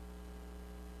blindness.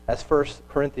 As 1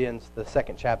 Corinthians, the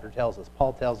 2nd chapter tells us,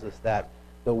 Paul tells us that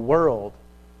the world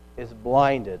is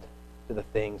blinded to the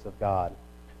things of God.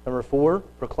 Number 4,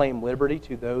 proclaim liberty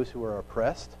to those who are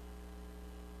oppressed.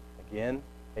 Again,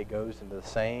 it goes into the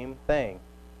same thing,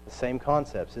 the same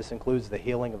concepts. This includes the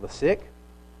healing of the sick,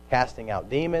 casting out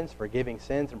demons, forgiving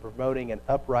sins, and promoting an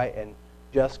upright and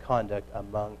just conduct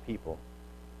among people.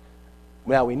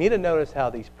 Now, we need to notice how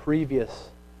these previous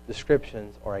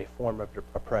descriptions are a form of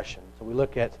oppression. So we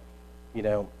look at,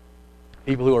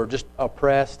 people who are just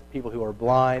oppressed, people who are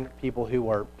blind, people who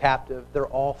are captive. They're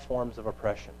all forms of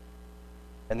oppression.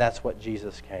 And that's what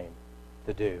Jesus came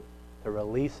to do, to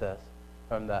release us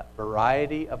from the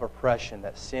variety of oppression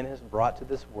that sin has brought to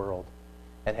this world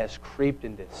and has creeped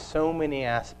into so many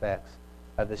aspects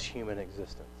of this human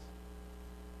existence.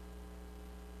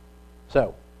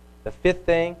 So, the 5th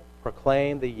thing,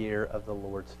 proclaim the year of the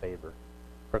Lord's favor.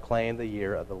 Proclaim the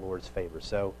year of the Lord's favor.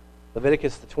 So,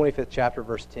 Leviticus, the 25th chapter,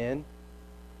 verse 10,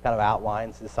 kind of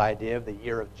outlines this idea of the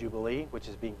year of Jubilee, which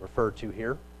is being referred to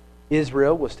here.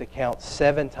 Israel was to count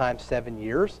 7 times 7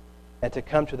 years and to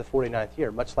come to the 49th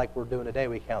year. Much like we're doing today,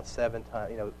 we count 7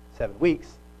 weeks,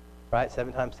 right?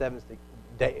 7 times 7 is the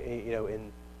day,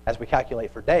 as we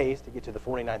calculate for days to get to the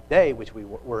 49th day, which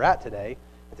we're at today.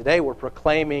 And today we're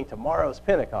proclaiming tomorrow's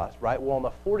Pentecost, right? Well, on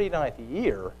the 49th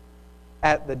year,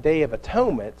 at the Day of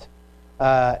Atonement,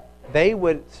 they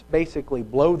would basically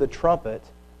blow the trumpet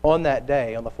on that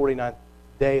day, on the 49th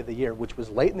day of the year, which was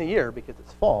late in the year because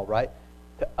it's fall, right?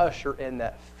 To usher in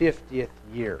that 50th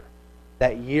year,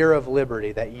 that year of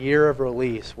liberty, that year of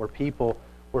release where people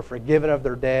were forgiven of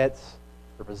their debts,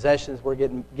 their possessions were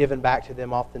getting given back to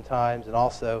them oftentimes, and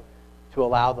also to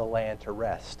allow the land to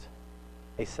rest,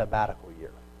 a sabbatical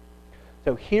year.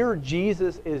 So here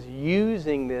Jesus is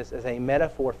using this as a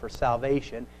metaphor for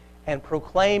salvation and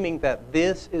proclaiming that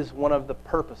this is one of the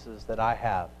purposes that I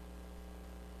have.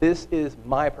 This is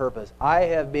my purpose. I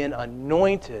have been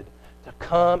anointed to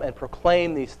come and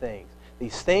proclaim these things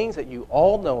that you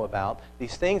all know about,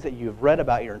 these things that you've read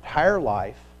about your entire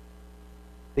life,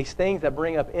 these things that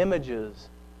bring up images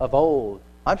of old.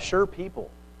 I'm sure people,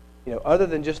 other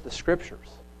than just the Scriptures,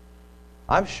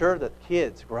 I'm sure that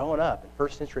kids growing up in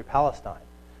first century Palestine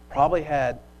probably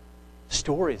had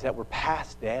stories that were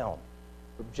passed down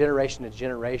from generation to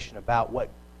generation about what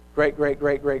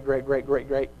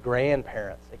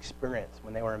great-great-great-great-great-great-great-grandparents experienced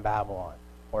when they were in Babylon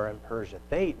or in Persia.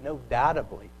 They no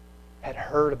doubtably had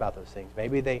heard about those things.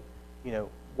 Maybe they,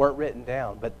 weren't written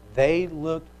down, but they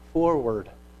looked forward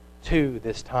to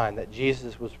this time that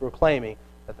Jesus was proclaiming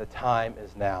that the time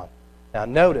is now. Now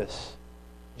notice,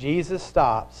 Jesus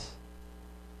stops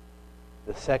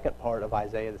the second part of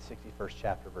Isaiah, the 61st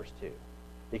chapter, verse 2.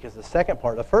 Because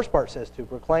the first part says to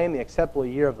proclaim the acceptable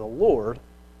year of the Lord,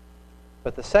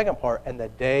 but the second part, and the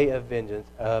day of vengeance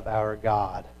of our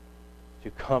God, to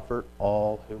comfort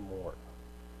all who mourn.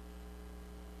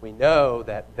 We know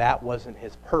that that wasn't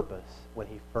his purpose when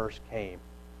he first came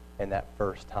in that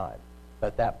first time.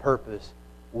 But that purpose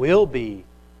will be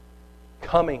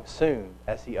coming soon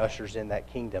as he ushers in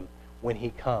that kingdom when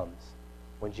he comes,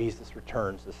 when Jesus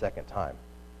returns the second time.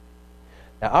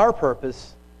 Now, our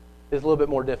purpose is a little bit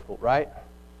more difficult, right?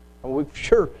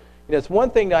 It's one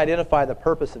thing to identify the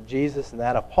purpose of Jesus and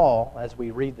that of Paul as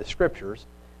we read the Scriptures.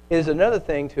 It is another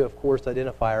thing to, of course,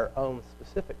 identify our own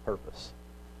specific purpose.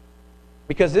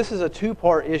 Because this is a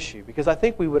two-part issue. Because I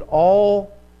think we would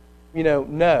all,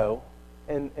 know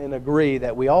and agree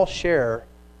that we all share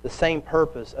the same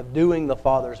purpose of doing the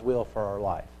Father's will for our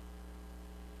life.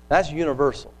 That's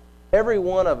universal. Every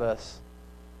one of us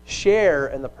share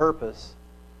in the purpose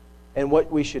and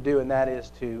what we should do, and that is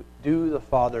to do the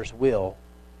Father's will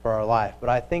for our life. But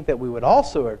I think that we would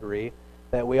also agree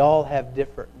that we all have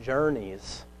different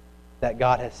journeys that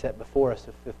God has set before us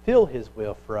to fulfill his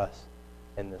will for us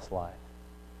in this life.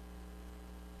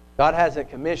 God hasn't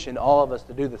commissioned all of us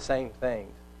to do the same things.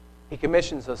 He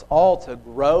commissions us all to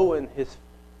grow in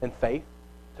faith,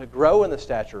 to grow in the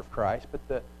stature of Christ,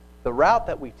 but the route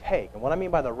that we take, and what I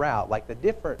mean by the route, like the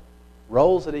different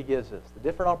roles that he gives us, the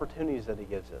different opportunities that he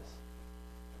gives us,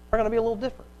 are going to be a little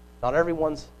different. Not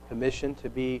everyone's commissioned to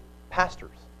be pastors.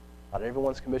 Not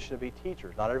everyone's commissioned to be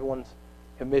teachers. Not everyone's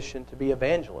commissioned to be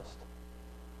evangelists.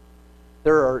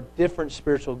 There are different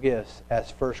spiritual gifts,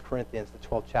 as 1 Corinthians, the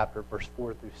 12th chapter, verse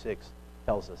 4 through 6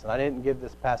 tells us. And I didn't give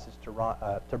this passage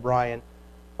to Brian,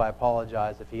 so I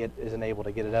apologize if he isn't able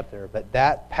to get it up there. But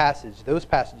those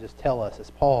passages tell us, as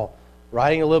Paul,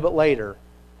 writing a little bit later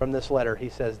from this letter, he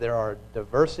says, there are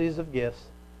diversities of gifts,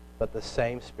 but the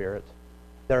same Spirit.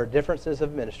 There are differences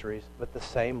of ministries, but the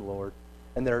same Lord.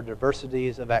 And there are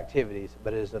diversities of activities,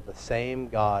 but it is of the same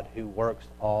God who works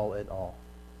all in all.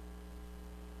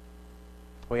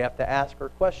 We have to ask the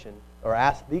question,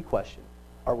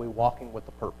 are we walking with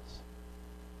the purpose?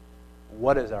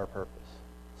 What is our purpose,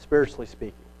 spiritually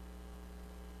speaking?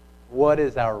 What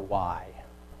is our why?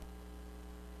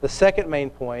 The second main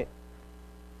point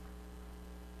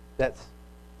that's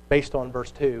based on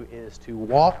verse 2 is to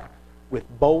walk with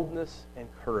boldness and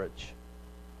courage.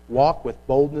 Walk with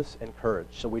boldness and courage.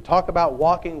 So we talk about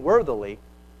walking worthily.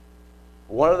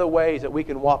 One of the ways that we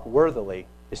can walk worthily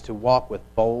is to walk with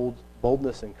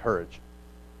boldness and courage,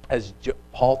 as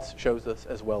Paul shows us,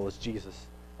 as well as Jesus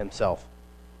himself.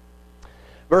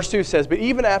 Verse 2 says, but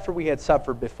even after we had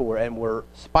suffered before and were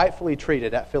spitefully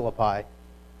treated at Philippi,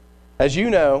 as you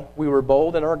know, we were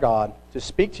bold in our God to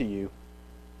speak to you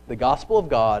the gospel of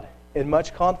God in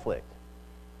much conflict.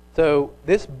 So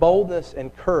this boldness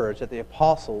and courage that the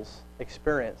apostles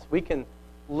experienced, we can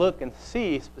look and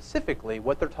see specifically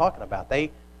what they're talking about.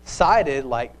 They cited,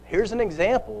 here's an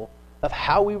example of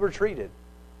how we were treated.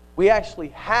 We actually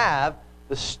have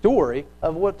the story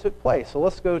of what took place. So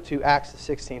let's go to Acts the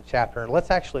 16th chapter, and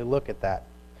let's actually look at that.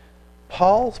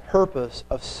 Paul's purpose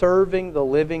of serving the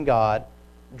living God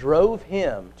drove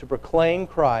him to proclaim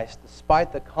Christ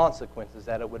despite the consequences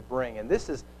that it would bring. And this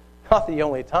is not the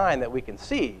only time that we can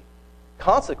see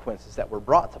consequences that were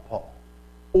brought to Paul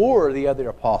or the other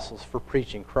apostles for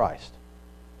preaching Christ.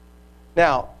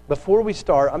 Now, before we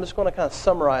start, I'm just going to kind of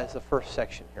summarize the first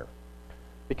section here.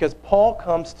 Because Paul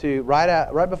comes to,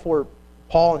 right before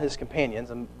Paul and his companions,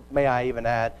 and may I even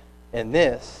add, in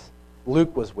this,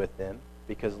 Luke was with them,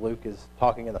 because Luke is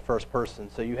talking in the first person.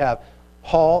 So you have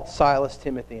Paul, Silas,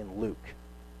 Timothy, and Luke.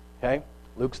 Okay?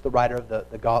 Luke's the writer of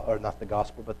not the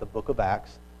gospel, but the book of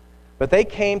Acts. But they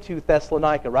came to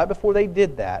Thessalonica. Right before they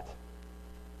did that,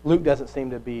 Luke doesn't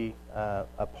seem to be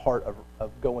a part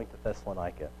of going to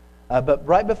Thessalonica. But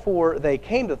right before they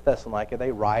came to Thessalonica, they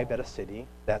arrived at a city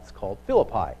that's called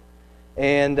Philippi.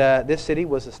 And this city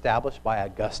was established by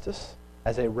Augustus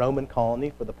as a Roman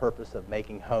colony for the purpose of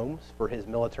making homes for his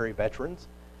military veterans.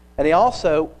 And he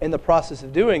also, in the process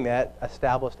of doing that,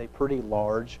 established a pretty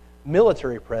large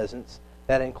military presence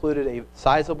that included a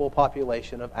sizable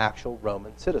population of actual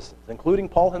Roman citizens, including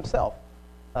Paul himself.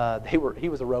 He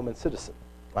was a Roman citizen.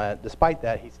 Despite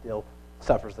that, he still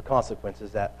suffers the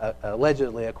consequences that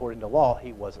allegedly, according to law,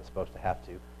 he wasn't supposed to have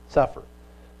to suffer.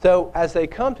 So as they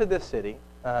come to this city,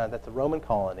 that's a Roman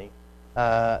colony,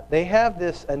 they have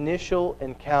this initial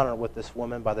encounter with this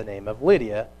woman by the name of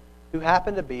Lydia, who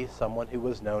happened to be someone who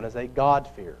was known as a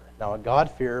God-fearer. Now, a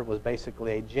God-fearer was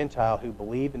basically a Gentile who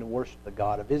believed and worshipped the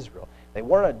God of Israel. They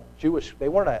weren't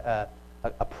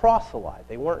a proselyte.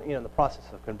 They weren't in the process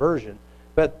of conversion,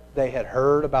 but they had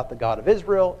heard about the God of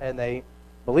Israel, and they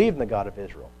believed in the God of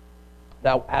Israel.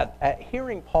 Now, at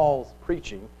hearing Paul's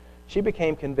preaching, she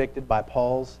became convicted by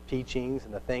Paul's teachings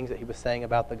and the things that he was saying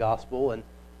about the gospel, and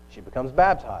she becomes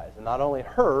baptized. And not only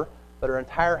her, but her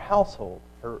entire household,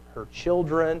 her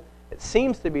children. It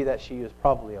seems to be that she was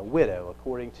probably a widow,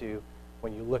 according to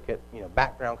when you look at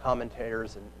background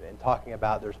commentators and talking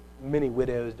about there's many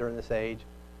widows during this age.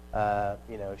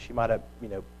 She might have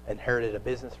inherited a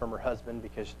business from her husband,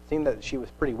 because it seemed that she was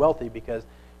pretty wealthy, because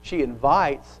she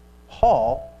invites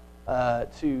Paul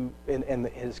and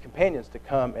his companions to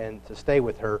come and to stay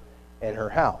with her in her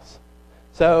house.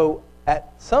 So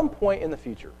at some point in the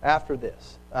future, after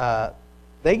this,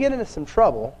 they get into some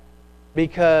trouble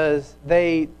because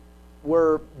they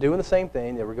were doing the same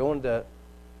thing. They were going to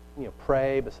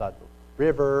pray beside the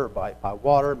river, by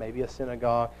water, maybe a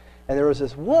synagogue. And there was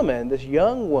this woman, this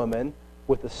young woman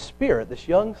with a spirit, this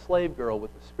young slave girl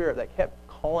with a spirit that kept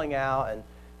calling out and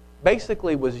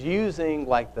basically was using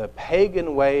like the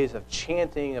pagan ways of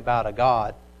chanting about a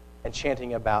God and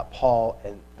chanting about Paul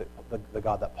and the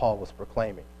God that Paul was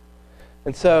proclaiming.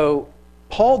 And so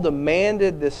Paul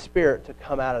demanded this spirit to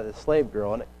come out of this slave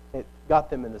girl, and it got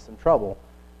them into some trouble.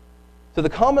 So the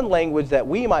common language that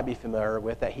we might be familiar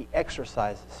with, that he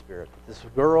exorcised the spirit. This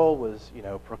girl was,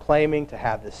 proclaiming to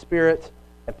have this spirit,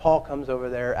 and Paul comes over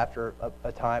there after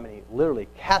a time, and he literally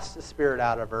casts the spirit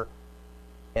out of her,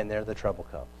 and there the trouble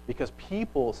comes. Because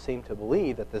people seem to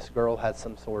believe that this girl had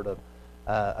some sort of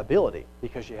ability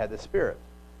because she had this spirit.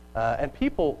 And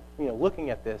people, looking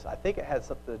at this, I think it has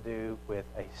something to do with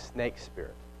a snake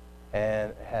spirit.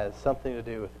 And it has something to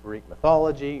do with Greek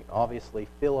mythology. Obviously,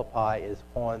 Philippi is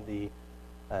on the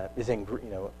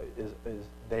is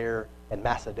there in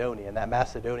Macedonia, in that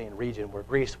Macedonian region where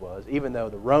Greece was, even though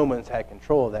the Romans had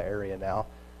control of that area now.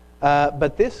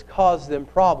 But this caused them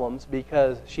problems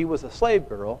because she was a slave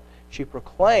girl. She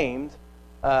proclaimed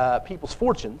people's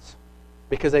fortunes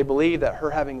because they believed that her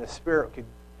having the spirit could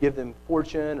give them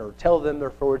fortune or tell them their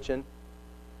fortune.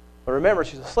 But remember,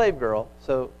 she's a slave girl,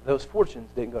 so those fortunes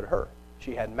didn't go to her.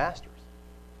 She had masters.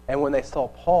 And when they saw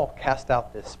Paul cast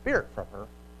out this spirit from her,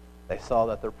 they saw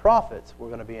that their profits were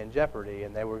going to be in jeopardy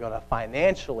and they were going to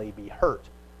financially be hurt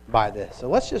by this. So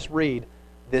let's just read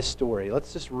this story.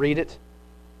 Let's just read it.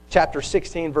 Chapter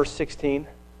 16, verse 16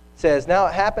 says, "Now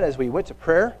it happened as we went to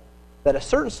prayer that a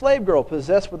certain slave girl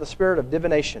possessed with the spirit of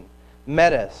divination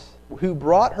met us, who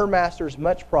brought her masters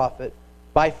much profit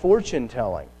by fortune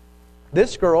telling.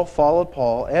 This girl followed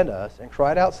Paul and us and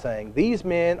cried out, saying, 'These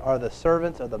men are the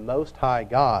servants of the Most High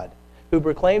God, who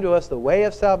proclaim to us the way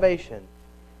of salvation.'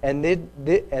 And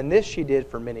this she did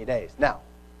for many days." Now,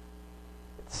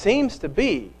 it seems to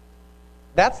be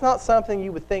that's not something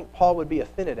you would think Paul would be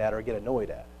offended at or get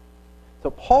annoyed at. So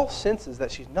Paul senses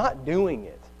that she's not doing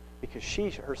it because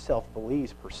she herself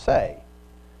believes per se,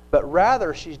 but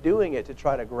rather she's doing it to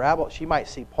try to grab. She might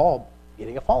see Paul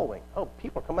getting a following. Oh,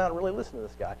 people are coming out and really listening to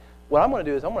this guy. What I'm going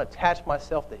to do is I'm going to attach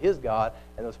myself to his God,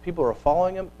 and those people who are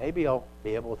following him, maybe I'll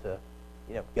be able to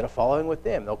get a following with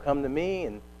them. They'll come to me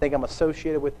and think I'm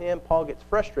associated with him. Paul gets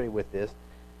frustrated with this,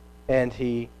 and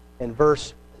he, in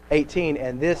verse 18,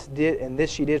 and this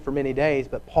she did for many days,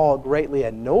 but Paul, greatly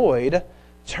annoyed,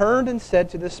 turned and said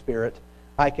to the spirit,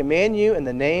 I command you in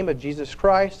the name of Jesus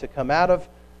Christ to come out of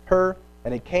her.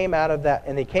 And he came out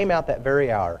that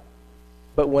very hour.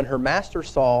 But when her master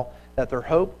saw that their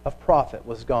hope of profit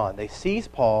was gone, they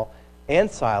seized Paul and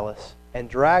Silas and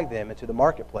dragged them into the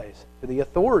marketplace to the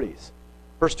authorities.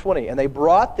 Verse 20, and they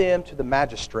brought them to the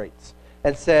magistrates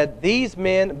and said, these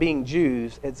men, being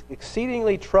Jews,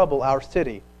 exceedingly trouble our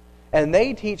city, and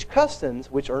they teach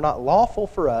customs which are not lawful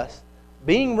for us,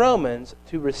 being Romans,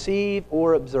 to receive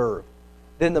or observe.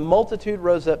 Then the multitude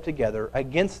rose up together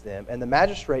against them, and the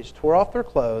magistrates tore off their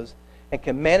clothes and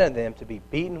commanded them to be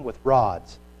beaten with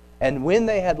rods. And when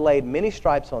they had laid many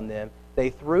stripes on them,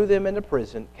 they threw them into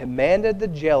prison, commanded the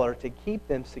jailer to keep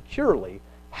them securely.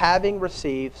 Having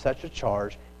received such a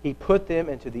charge, he put them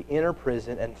into the inner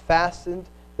prison and fastened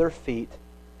their feet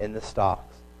in the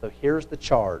stocks. So here's the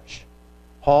charge.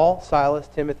 Paul, Silas,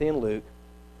 Timothy, and Luke,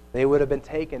 they would have been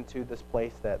taken to this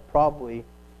place that probably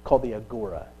called the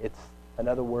Agora. It's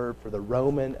another word for the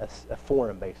Roman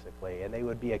forum, basically. And they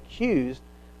would be accused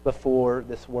before,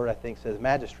 this word I think says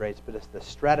magistrates, but it's the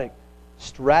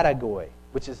strategoi,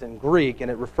 which is in Greek, and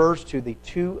it refers to the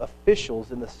two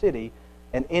officials in the city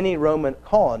and any Roman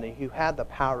colony who had the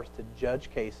powers to judge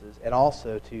cases and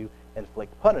also to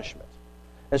inflict punishment.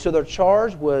 And so their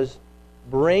charge was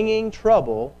bringing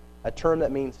trouble, a term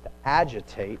that means to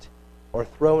agitate or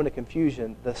throw into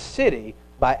confusion, the city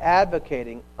by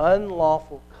advocating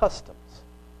unlawful customs.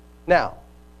 Now,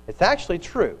 it's actually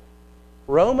true.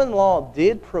 Roman law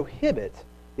did prohibit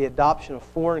the adoption of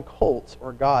foreign cults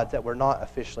or gods that were not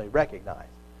officially recognized.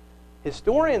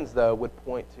 Historians, though, would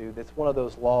point to that's one of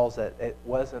those laws that it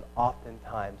wasn't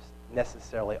oftentimes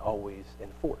necessarily always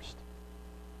enforced.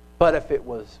 But if it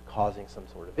was causing some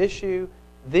sort of issue,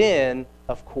 then,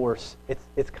 of course,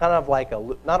 it's kind of like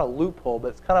not a loophole, but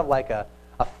it's kind of like a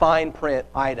fine print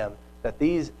item that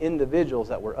these individuals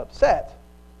that were upset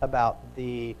about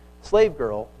the slave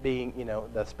girl being,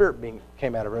 the spirit being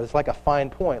came out of her. It's like a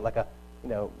fine point, like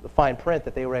the fine print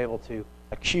that they were able to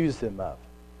accuse them of.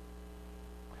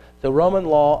 So Roman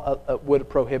law would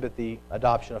prohibit the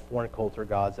adoption of foreign cults or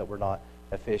gods that were not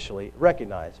officially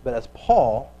recognized. But as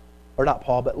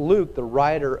Luke, the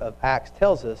writer of Acts,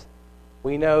 tells us,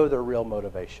 we know their real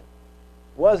motivation.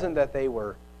 It wasn't that they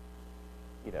were,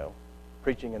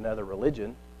 preaching another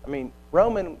religion. I mean,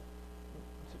 Rome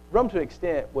to an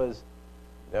extent was,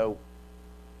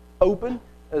 open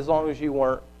as long as you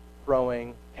weren't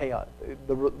throwing chaos.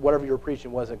 Whatever you were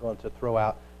preaching wasn't going to throw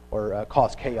out or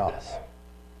cause chaos.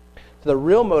 So the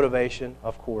real motivation,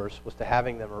 of course, was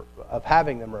having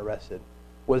them arrested,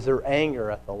 was their anger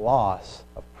at the loss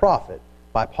of profit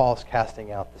by Paul's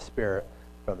casting out the spirit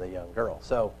from the young girl.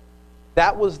 So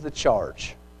that was the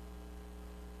charge.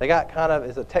 They got kind of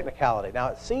as a technicality. Now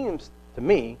it seems to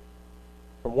me,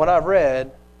 from what I've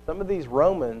read, some of these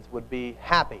Romans would be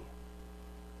happy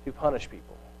to punish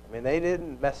people. I mean, they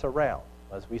didn't mess around.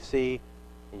 As we see,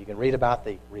 you can read about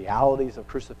the realities of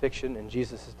crucifixion in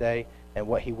Jesus' day and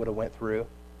what he would have went through.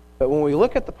 But when we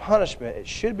look at the punishment, it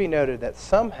should be noted that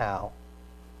somehow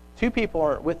two people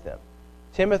aren't with them,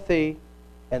 Timothy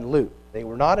and Luke. They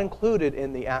were not included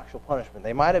in the actual punishment.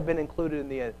 They might have been included in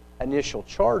the initial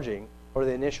charging or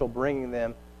the initial bringing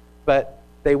them, but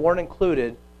they weren't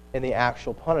included in the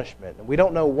actual punishment. And we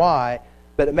don't know why,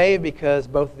 but it may be because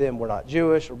both of them were not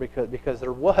Jewish, or because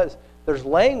there's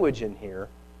language in here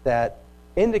that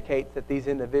indicates that these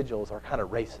individuals are kind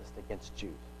of racist against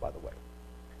Jews, by the way.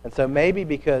 And so maybe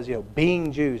because,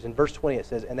 being Jews, in verse 20 it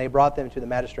says, and they brought them to the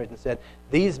magistrates and said,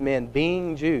 these men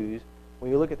being Jews,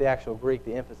 when you look at the actual Greek,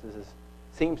 the emphasis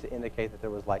seems to indicate that there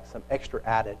was like some extra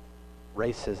added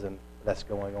racism that's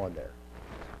going on there.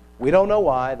 We don't know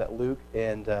why that Luke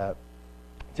and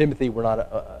Timothy were not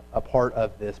a part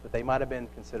of this, but they might have been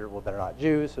considered, well, they're not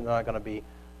Jews, so they're not going to be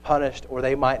punished, or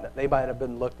they might have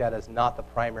been looked at as not the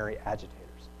primary agitators.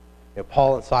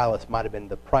 Paul and Silas might have been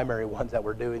the primary ones that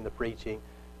were doing the preaching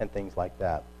and things like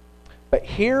that. But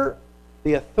here,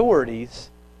 the authorities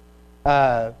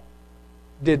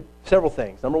did several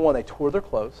things. Number one, they tore their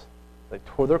clothes. They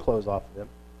tore their clothes off of them.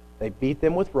 They beat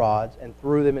them with rods and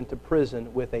threw them into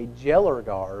prison with a jailer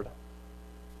guard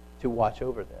to watch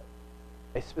over them.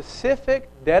 A specific,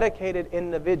 dedicated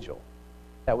individual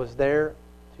that was there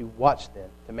to watch them,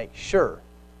 to make sure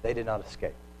they did not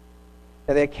escape.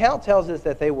 Now, the account tells us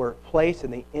that they were placed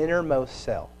in the innermost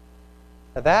cell.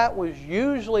 Now, that was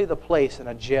usually the place in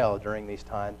a jail during these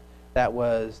times. That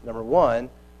was, number one,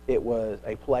 it was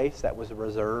a place that was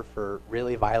reserved for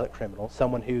really violent criminals,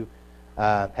 someone who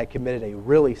had committed a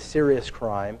really serious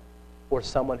crime, or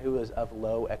someone who was of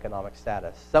low economic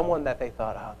status, someone that they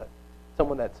thought,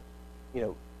 someone that's,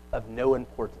 of no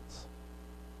importance.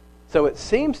 So it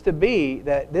seems to be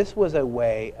that this was a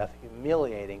way of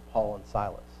humiliating Paul and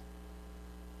Silas.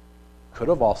 Could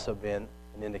have also been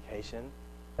an indication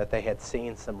that they had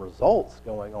seen some results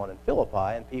going on in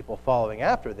Philippi and people following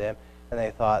after them, and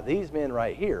they thought, these men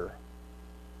right here,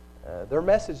 their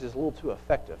message is a little too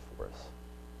effective for us.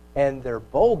 And their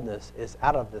boldness is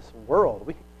out of this world.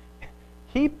 We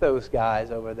keep those guys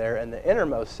over there in the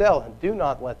innermost cell and do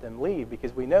not let them leave,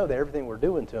 because we know that everything we're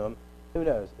doing to them, who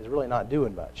knows, is really not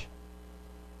doing much.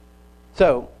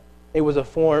 So it was a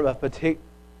form of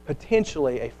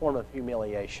potentially a form of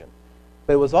humiliation.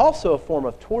 But it was also a form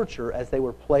of torture, as they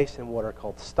were placed in what are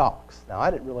called stocks. Now,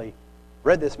 I didn't really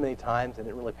read this many times and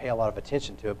didn't really pay a lot of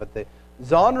attention to it, but the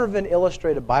Zondervan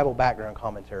Illustrated Bible Background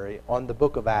Commentary on the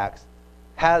book of Acts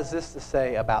has this to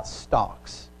say about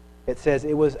stocks. It says,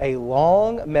 it was a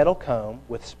long metal comb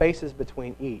with spaces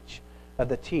between each of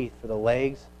the teeth for the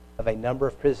legs of a number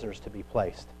of prisoners to be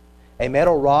placed. A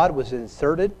metal rod was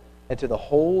inserted into the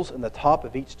holes in the top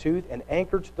of each tooth and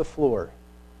anchored to the floor.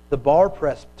 The bar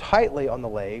pressed tightly on the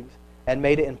legs and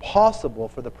made it impossible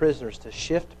for the prisoners to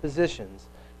shift positions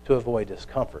to avoid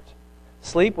discomfort.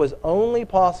 Sleep was only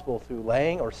possible through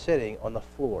laying or sitting on the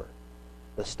floor.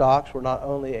 The stocks were not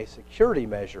only a security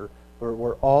measure, but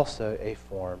were also a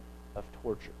form of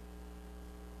torture.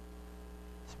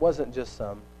 This wasn't just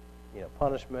some,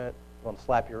 punishment. I'm going to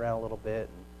slap you around a little bit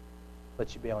and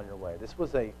let you be on your way. This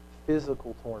was a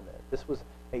physical torment. This was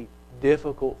a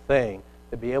difficult thing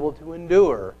to be able to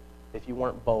endure if you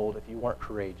weren't bold, if you weren't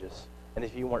courageous, and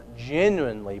if you weren't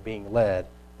genuinely being led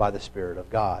by the Spirit of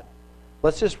God.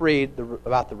 Let's just read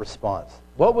about the response.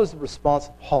 What was the response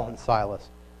of Paul and Silas?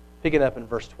 Picking up in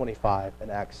verse 25 in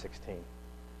Acts 16.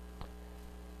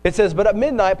 It says, but at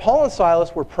midnight Paul and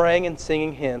Silas were praying and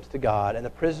singing hymns to God, and the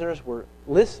prisoners were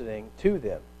listening to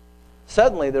them.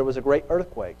 Suddenly there was a great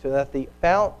earthquake, so that the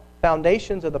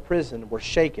foundations of the prison were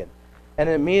shaken. And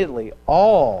immediately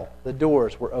all the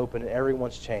doors were opened and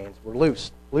everyone's chains were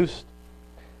loosed.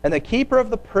 And the keeper of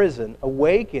the prison,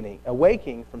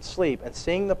 awaking from sleep and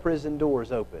seeing the prison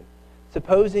doors open,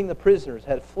 supposing the prisoners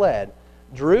had fled,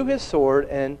 drew his sword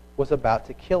and was about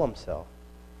to kill himself.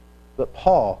 But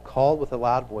Paul called with a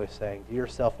loud voice, saying, do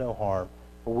yourself no harm,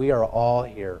 for we are all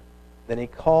here. Then he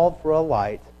called for a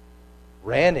light,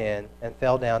 ran in, and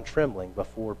fell down trembling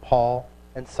before Paul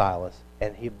and Silas.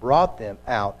 And he brought them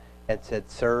out and said,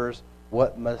 sirs,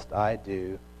 what must I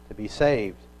do to be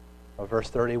saved? Verse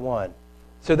 31.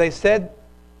 So they said,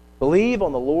 believe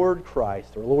on the Lord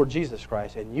Christ, or Lord Jesus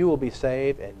Christ, and you will be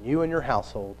saved, and you and your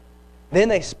household. Then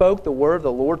they spoke the word of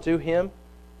the Lord to him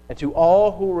and to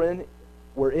all who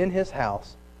were in his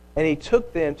house. And he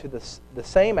took them to the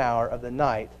same hour of the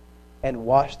night and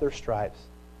washed their stripes.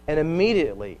 And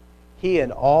immediately he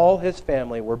and all his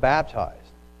family were baptized.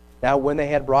 Now when they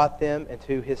had brought them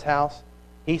into his house,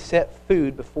 he set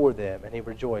food before them, and he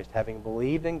rejoiced, having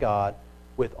believed in God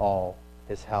with all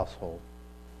his household.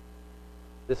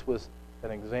 This was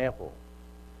an example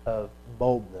of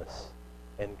boldness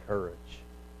and courage.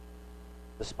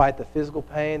 Despite the physical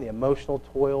pain, the emotional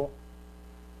toil,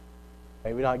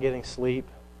 maybe not getting sleep,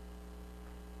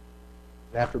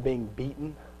 and after being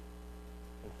beaten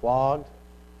and flogged,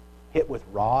 hit with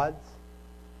rods,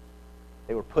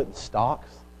 they were put in stocks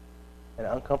in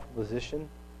an uncomfortable position,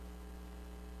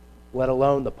 let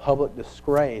alone the public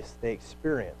disgrace they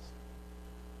experienced.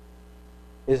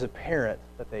 It is apparent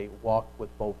that they walked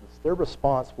with boldness. Their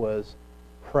response was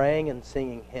praying and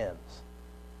singing hymns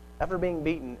after being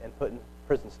beaten and put in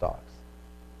prison stocks.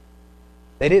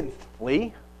 They didn't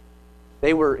flee.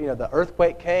 They were, the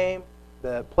earthquake came,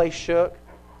 the place shook,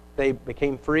 they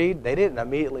became freed. They didn't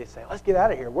immediately say, let's get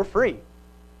out of here, we're free.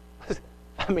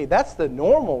 I mean, that's the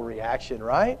normal reaction,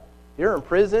 right? You're in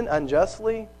prison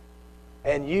unjustly,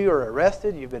 and you are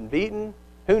arrested, you've been beaten.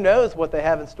 Who knows what they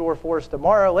have in store for us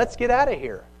tomorrow? Let's get out of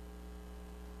here.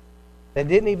 They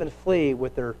didn't even flee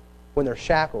when their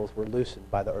shackles were loosened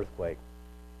by the earthquake.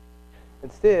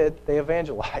 Instead, they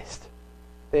evangelized.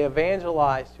 They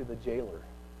evangelized to the jailer.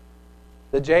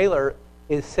 The jailer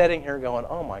is sitting here going,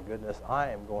 oh my goodness,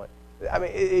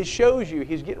 it shows you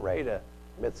he's getting ready to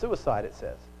commit suicide, it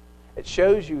says. It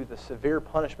shows you the severe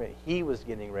punishment he was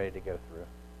getting ready to go through.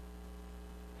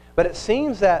 But it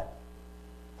seems that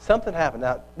something happened.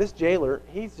 Now, this jailer,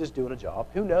 he's just doing a job.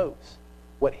 Who knows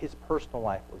what his personal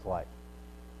life was like?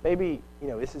 Maybe,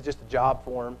 this is just a job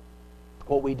for him.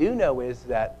 What we do know is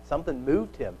that something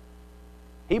moved him.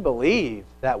 He believed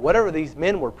that whatever these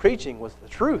men were preaching was the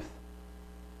truth.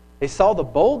 They saw the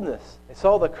boldness. They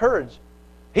saw the courage.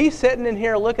 He's sitting in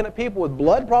here looking at people with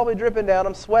blood probably dripping down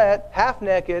him, sweat, half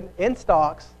naked, in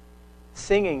stocks,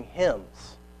 singing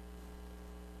hymns.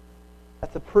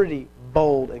 That's a pretty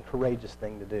bold and courageous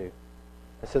thing to do.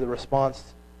 And so the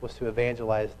response was to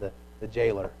evangelize the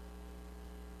jailer.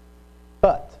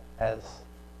 But, as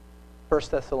 1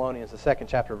 Thessalonians, the 2nd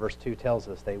chapter, verse 2 tells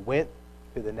us, they went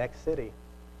to the next city,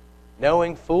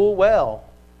 knowing full well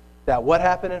that what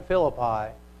happened in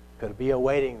Philippi could be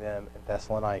awaiting them in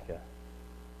Thessalonica.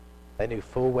 They knew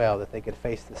full well that they could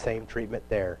face the same treatment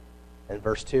there. In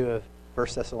verse 2 of 1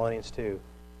 Thessalonians 2,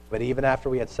 but even after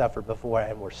we had suffered before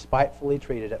and were spitefully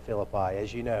treated at Philippi,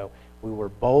 as you know, we were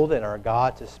bold in our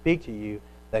God to speak to you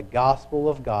the gospel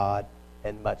of God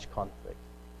in much conflict.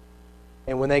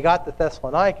 And when they got to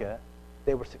Thessalonica,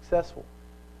 they were successful.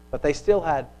 But they still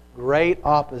had great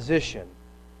opposition,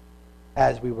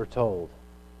 as we were told.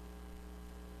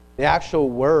 The actual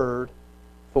word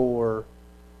for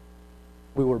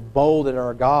we were bold in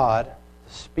our God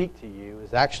to speak to you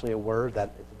is actually a word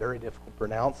that is very difficult to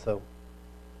pronounce, so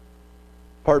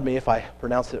pardon me if I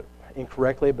pronounce it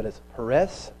incorrectly, but it's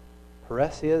paresiasmai,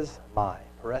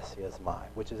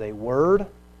 which is a word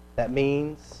that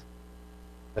means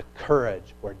the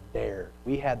courage or dared.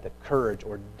 We had the courage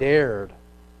or dared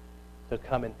to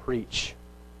come and preach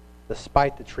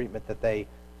despite the treatment that they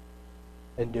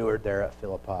endured there at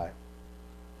Philippi.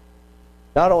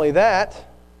 Not only that,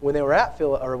 when they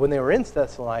were when they were in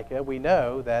Thessalonica, we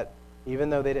know that even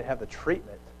though they didn't have the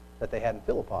treatment that they had in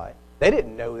Philippi, they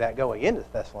didn't know that going into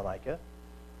Thessalonica.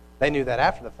 They knew that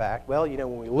after the fact. Well,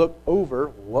 when we look over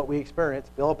what we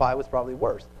experienced, Philippi was probably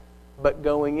worse. But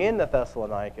going into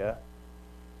Thessalonica,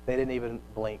 they didn't even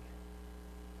blink.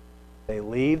 They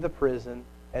leave the prison,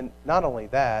 and not only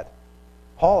that,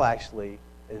 Paul actually,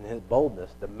 in his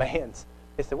boldness, demands.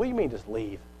 He said, "What do you mean, just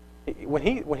leave?" When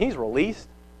he's released,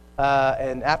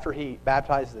 and after he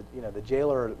baptized the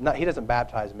jailer, he doesn't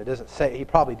baptize him. It doesn't say he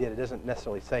probably did. It doesn't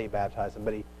necessarily say he baptized him,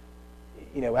 but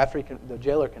after the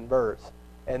jailer converts,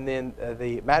 and then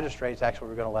the magistrates actually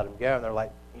were going to let him go, and they're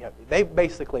like, they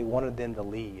basically wanted them to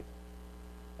leave.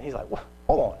 And he's like, well,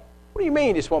 hold on. What do you mean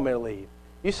you just want me to leave?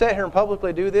 You sit here and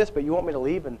publicly do this, but you want me to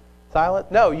leave in silence?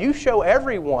 No, you show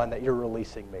everyone that you're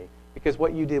releasing me, because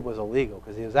what you did was illegal,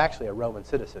 because he was actually a Roman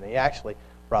citizen. He actually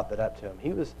brought that up to him.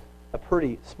 He was a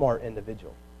pretty smart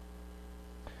individual.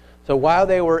 So while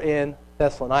they were in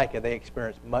Thessalonica, they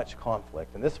experienced much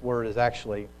conflict. And this word is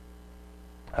actually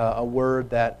a word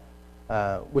that,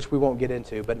 which we won't get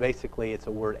into, but basically it's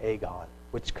a word agon,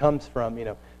 which comes from,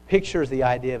 pictures the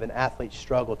idea of an athlete's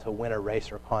struggle to win a race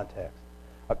or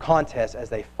a contest as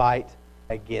they fight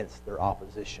against their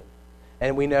opposition.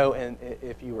 And we know, and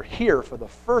if you were here for the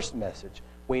first message,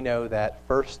 we know that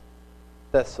 1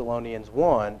 Thessalonians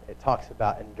 1, it talks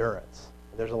about endurance.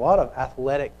 There's a lot of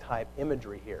athletic type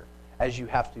imagery here, as you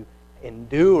have to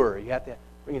endure. You have to,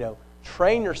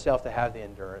 train yourself to have the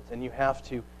endurance, and you have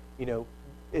to,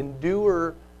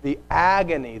 endure the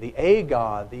agony, the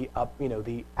agon,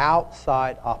 the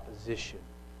outside opposition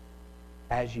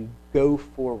as you go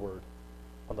forward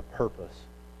on the purpose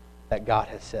that God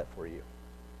has set for you.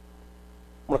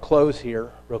 I'm going to close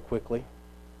here real quickly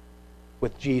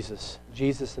with Jesus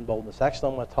and boldness. Actually,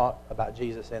 I'm going to talk about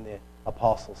Jesus and the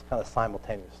apostles kind of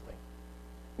simultaneously.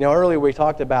 Earlier we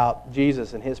talked about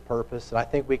Jesus and his purpose, and I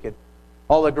think we could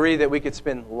all agree that we could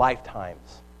spend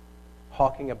lifetimes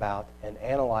talking about and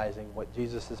analyzing what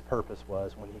Jesus' purpose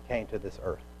was when he came to this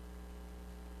earth.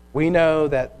 We know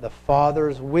that the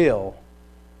Father's will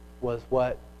was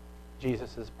what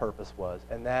Jesus' purpose was,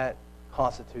 and that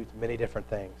constitutes many different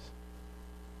things.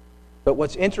 But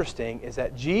what's interesting is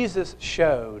that Jesus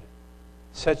showed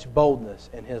such boldness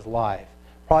in his life,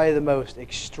 probably the most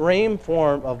extreme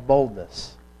form of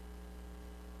boldness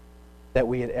that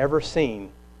we had ever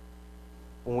seen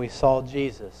when we saw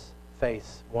Jesus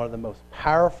face one of the most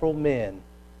powerful men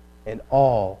in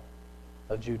all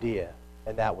of Judea,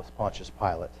 and that was Pontius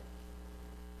Pilate.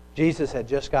 Jesus had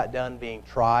just got done being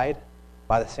tried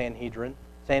by the Sanhedrin.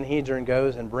 Sanhedrin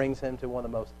goes and brings him to one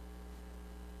of the most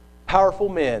powerful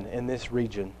men in this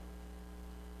region.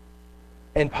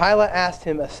 And Pilate asked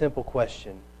him a simple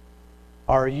question.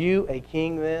 Are you a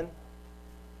king then?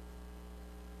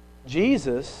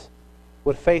 Jesus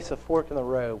would face a fork in the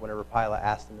road whenever Pilate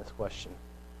asked him this question.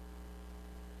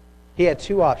 He had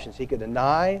two options. He could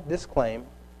deny this claim,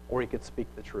 or he could speak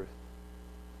the truth.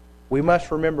 We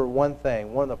must remember one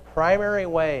thing. One of the primary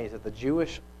ways that the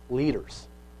Jewish leaders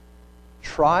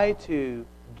tried to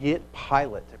get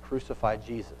Pilate to crucify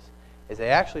Jesus is they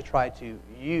actually tried to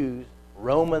use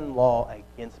Roman law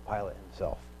against Pilate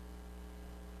himself.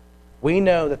 We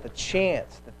know that the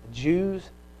chance that the Jews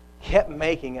kept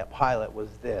making at Pilate was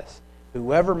this: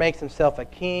 whoever makes himself a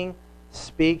king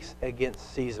speaks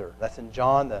against Caesar. That's in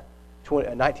John, the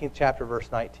 19th chapter,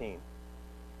 verse 19.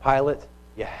 Pilate,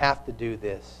 you have to do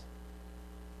this.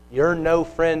 You're no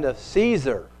friend of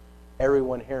Caesar.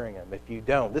 Everyone hearing him. If you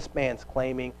don't, this man's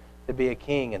claiming to be a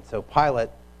king. And so Pilate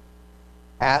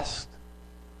asked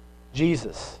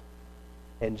Jesus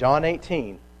in John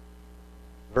 18,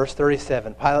 verse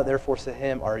 37, Pilate therefore said to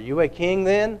him, "Are you a king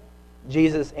then?"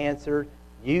 Jesus answered,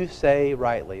 "You say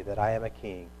rightly that I am a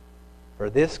king. For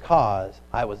this cause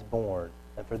I was born,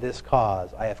 and for this cause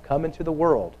I have come into the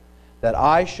world, that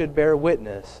I should bear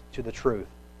witness to the truth.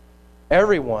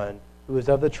 Everyone who is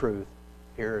of the truth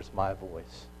hears my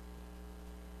voice."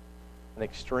 An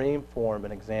extreme form,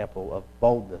 an example of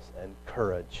boldness and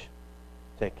courage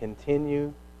to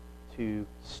continue to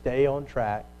stay on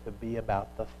track, to be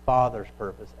about the Father's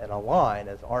purpose and align,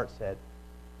 as Art said,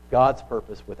 God's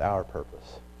purpose with our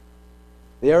purpose.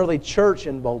 The early church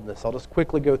in boldness, I'll just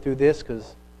quickly go through this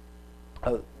because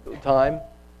of time,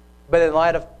 but in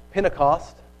light of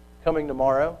Pentecost coming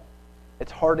tomorrow,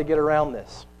 it's hard to get around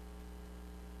this.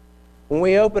 When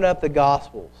we open up the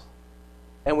Gospels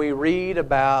and we read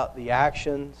about the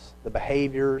actions, the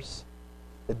behaviors,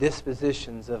 the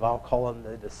dispositions of, I'll call them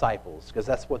the disciples, because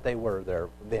that's what they were there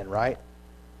then, right?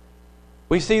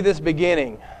 We see this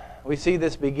beginning. We see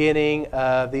this beginning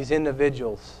of these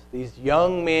individuals, these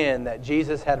young men that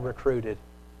Jesus had recruited.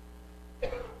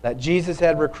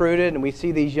 And we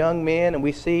see these young men, and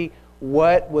we see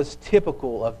what was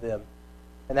typical of them,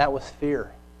 and that was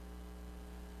fear.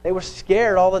 They were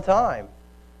scared all the time.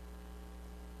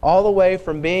 All the way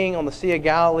from being on the Sea of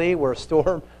Galilee where a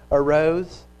storm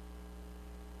arose,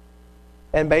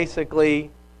 and basically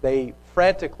they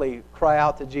frantically cry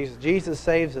out to Jesus, "Jesus,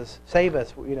 save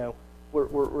us,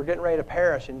 we're getting ready to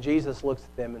perish." And Jesus looks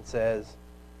at them and says,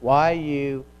 why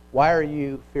are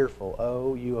you fearful,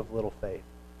 oh you of little faith?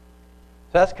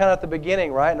 So that's kind of at the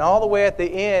beginning, right? And all the way at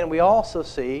the end, we also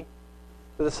see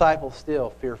the disciples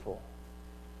still fearful,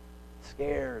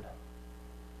 scared.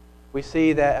 We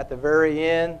see that at the very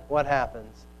end, what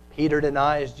happens? Peter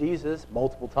denies Jesus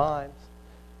multiple times.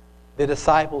 The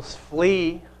disciples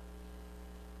flee.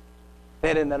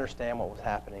 They didn't understand what was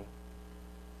happening.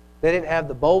 They didn't have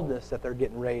the boldness that they're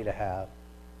getting ready to have.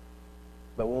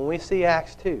 But when we see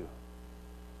Acts 2,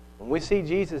 when we see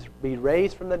Jesus be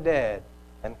raised from the dead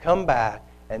and come back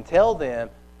and tell them,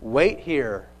 "Wait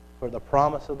here for the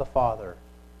promise of the Father,"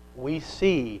 we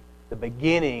see the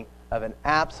beginning of an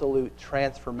absolute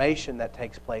transformation that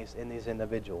takes place in these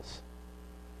individuals.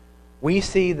 We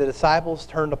see the disciples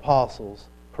turned apostles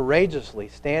courageously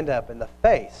stand up in the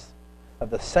face of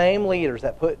the same leaders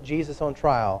that put Jesus on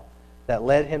trial, that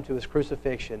led him to his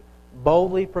crucifixion,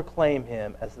 boldly proclaim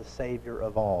him as the Savior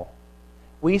of all.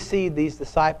 We see these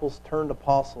disciples turned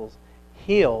apostles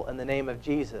heal in the name of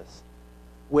Jesus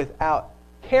without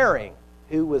caring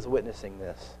who was witnessing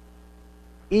this,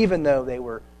 even though they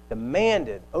were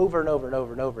demanded over and over and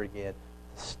over and over again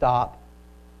to stop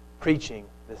preaching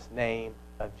this name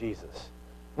of Jesus.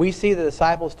 We see the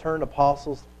disciples turned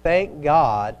apostles thank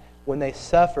God when they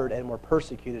suffered and were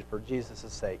persecuted for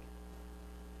Jesus' sake.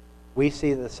 We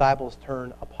see the disciples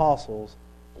turned apostles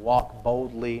walk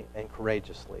boldly and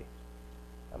courageously.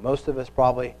 Now, most of us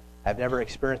probably have never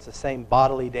experienced the same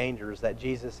bodily dangers that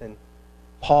Jesus and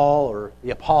Paul or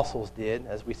the apostles did,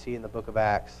 as we see in the book of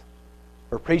Acts,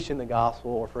 for preaching the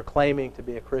gospel or for claiming to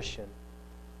be a Christian.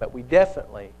 But we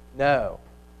definitely know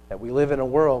that we live in a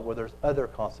world where there's other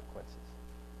consequences.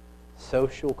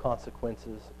 Social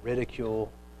consequences, ridicule,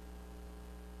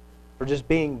 for just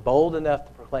being bold enough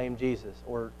to proclaim Jesus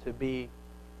or to be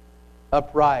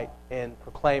upright in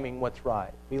proclaiming what's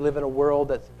right. We live in a world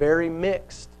that's very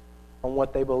mixed on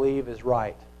what they believe is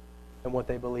right and what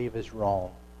they believe is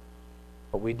wrong.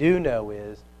 What we do know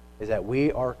is that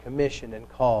we are commissioned and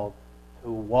called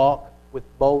to walk with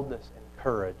boldness and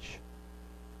courage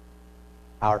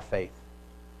our faith.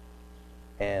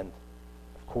 And,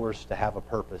 of course, to have a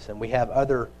purpose. And we have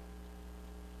other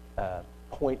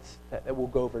points that we'll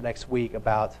go over next week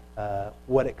about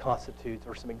what it constitutes,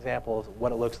 or some examples of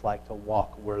what it looks like to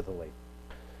walk worthily.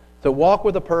 So walk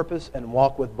with a purpose and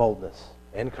walk with boldness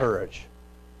and courage.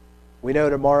 We know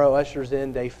tomorrow ushers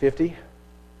in day 50,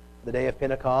 the day of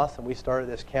Pentecost, and we started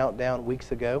this countdown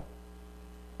weeks ago.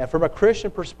 And from a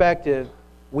Christian perspective,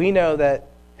 we know that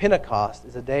Pentecost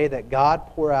is a day that God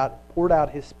poured out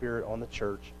His Spirit on the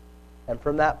church. And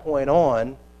from that point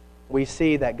on, we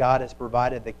see that God has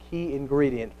provided the key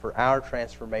ingredient for our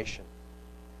transformation.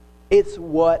 It's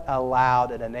what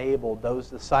allowed and enabled those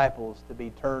disciples to be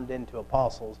turned into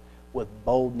apostles with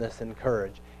boldness and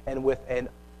courage, and with an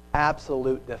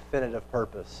absolute definitive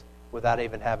purpose, without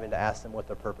even having to ask them what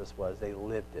their purpose was. They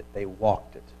lived it. They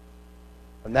walked it.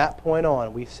 From that point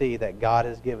on, we see that God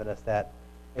has given us that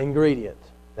ingredient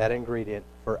that ingredient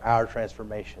for our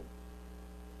transformation.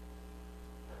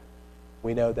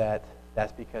 We know that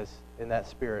that's because in that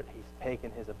Spirit, He's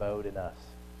taken His abode in us.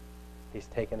 He's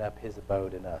taken up His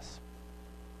abode in us.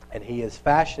 And He is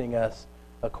fashioning us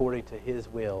according to His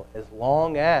will, as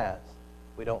long as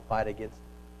we don't fight against Him.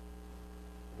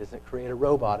 He doesn't create a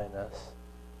robot in us.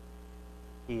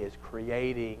 He is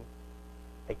creating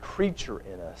a creature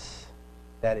in us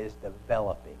that is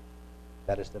developing.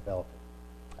 That is developing.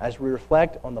 As we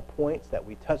reflect on the points that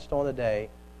we touched on today,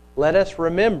 let us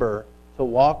remember to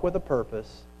walk with a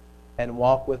purpose and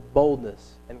walk with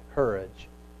boldness and courage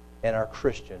in our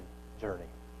Christian journey.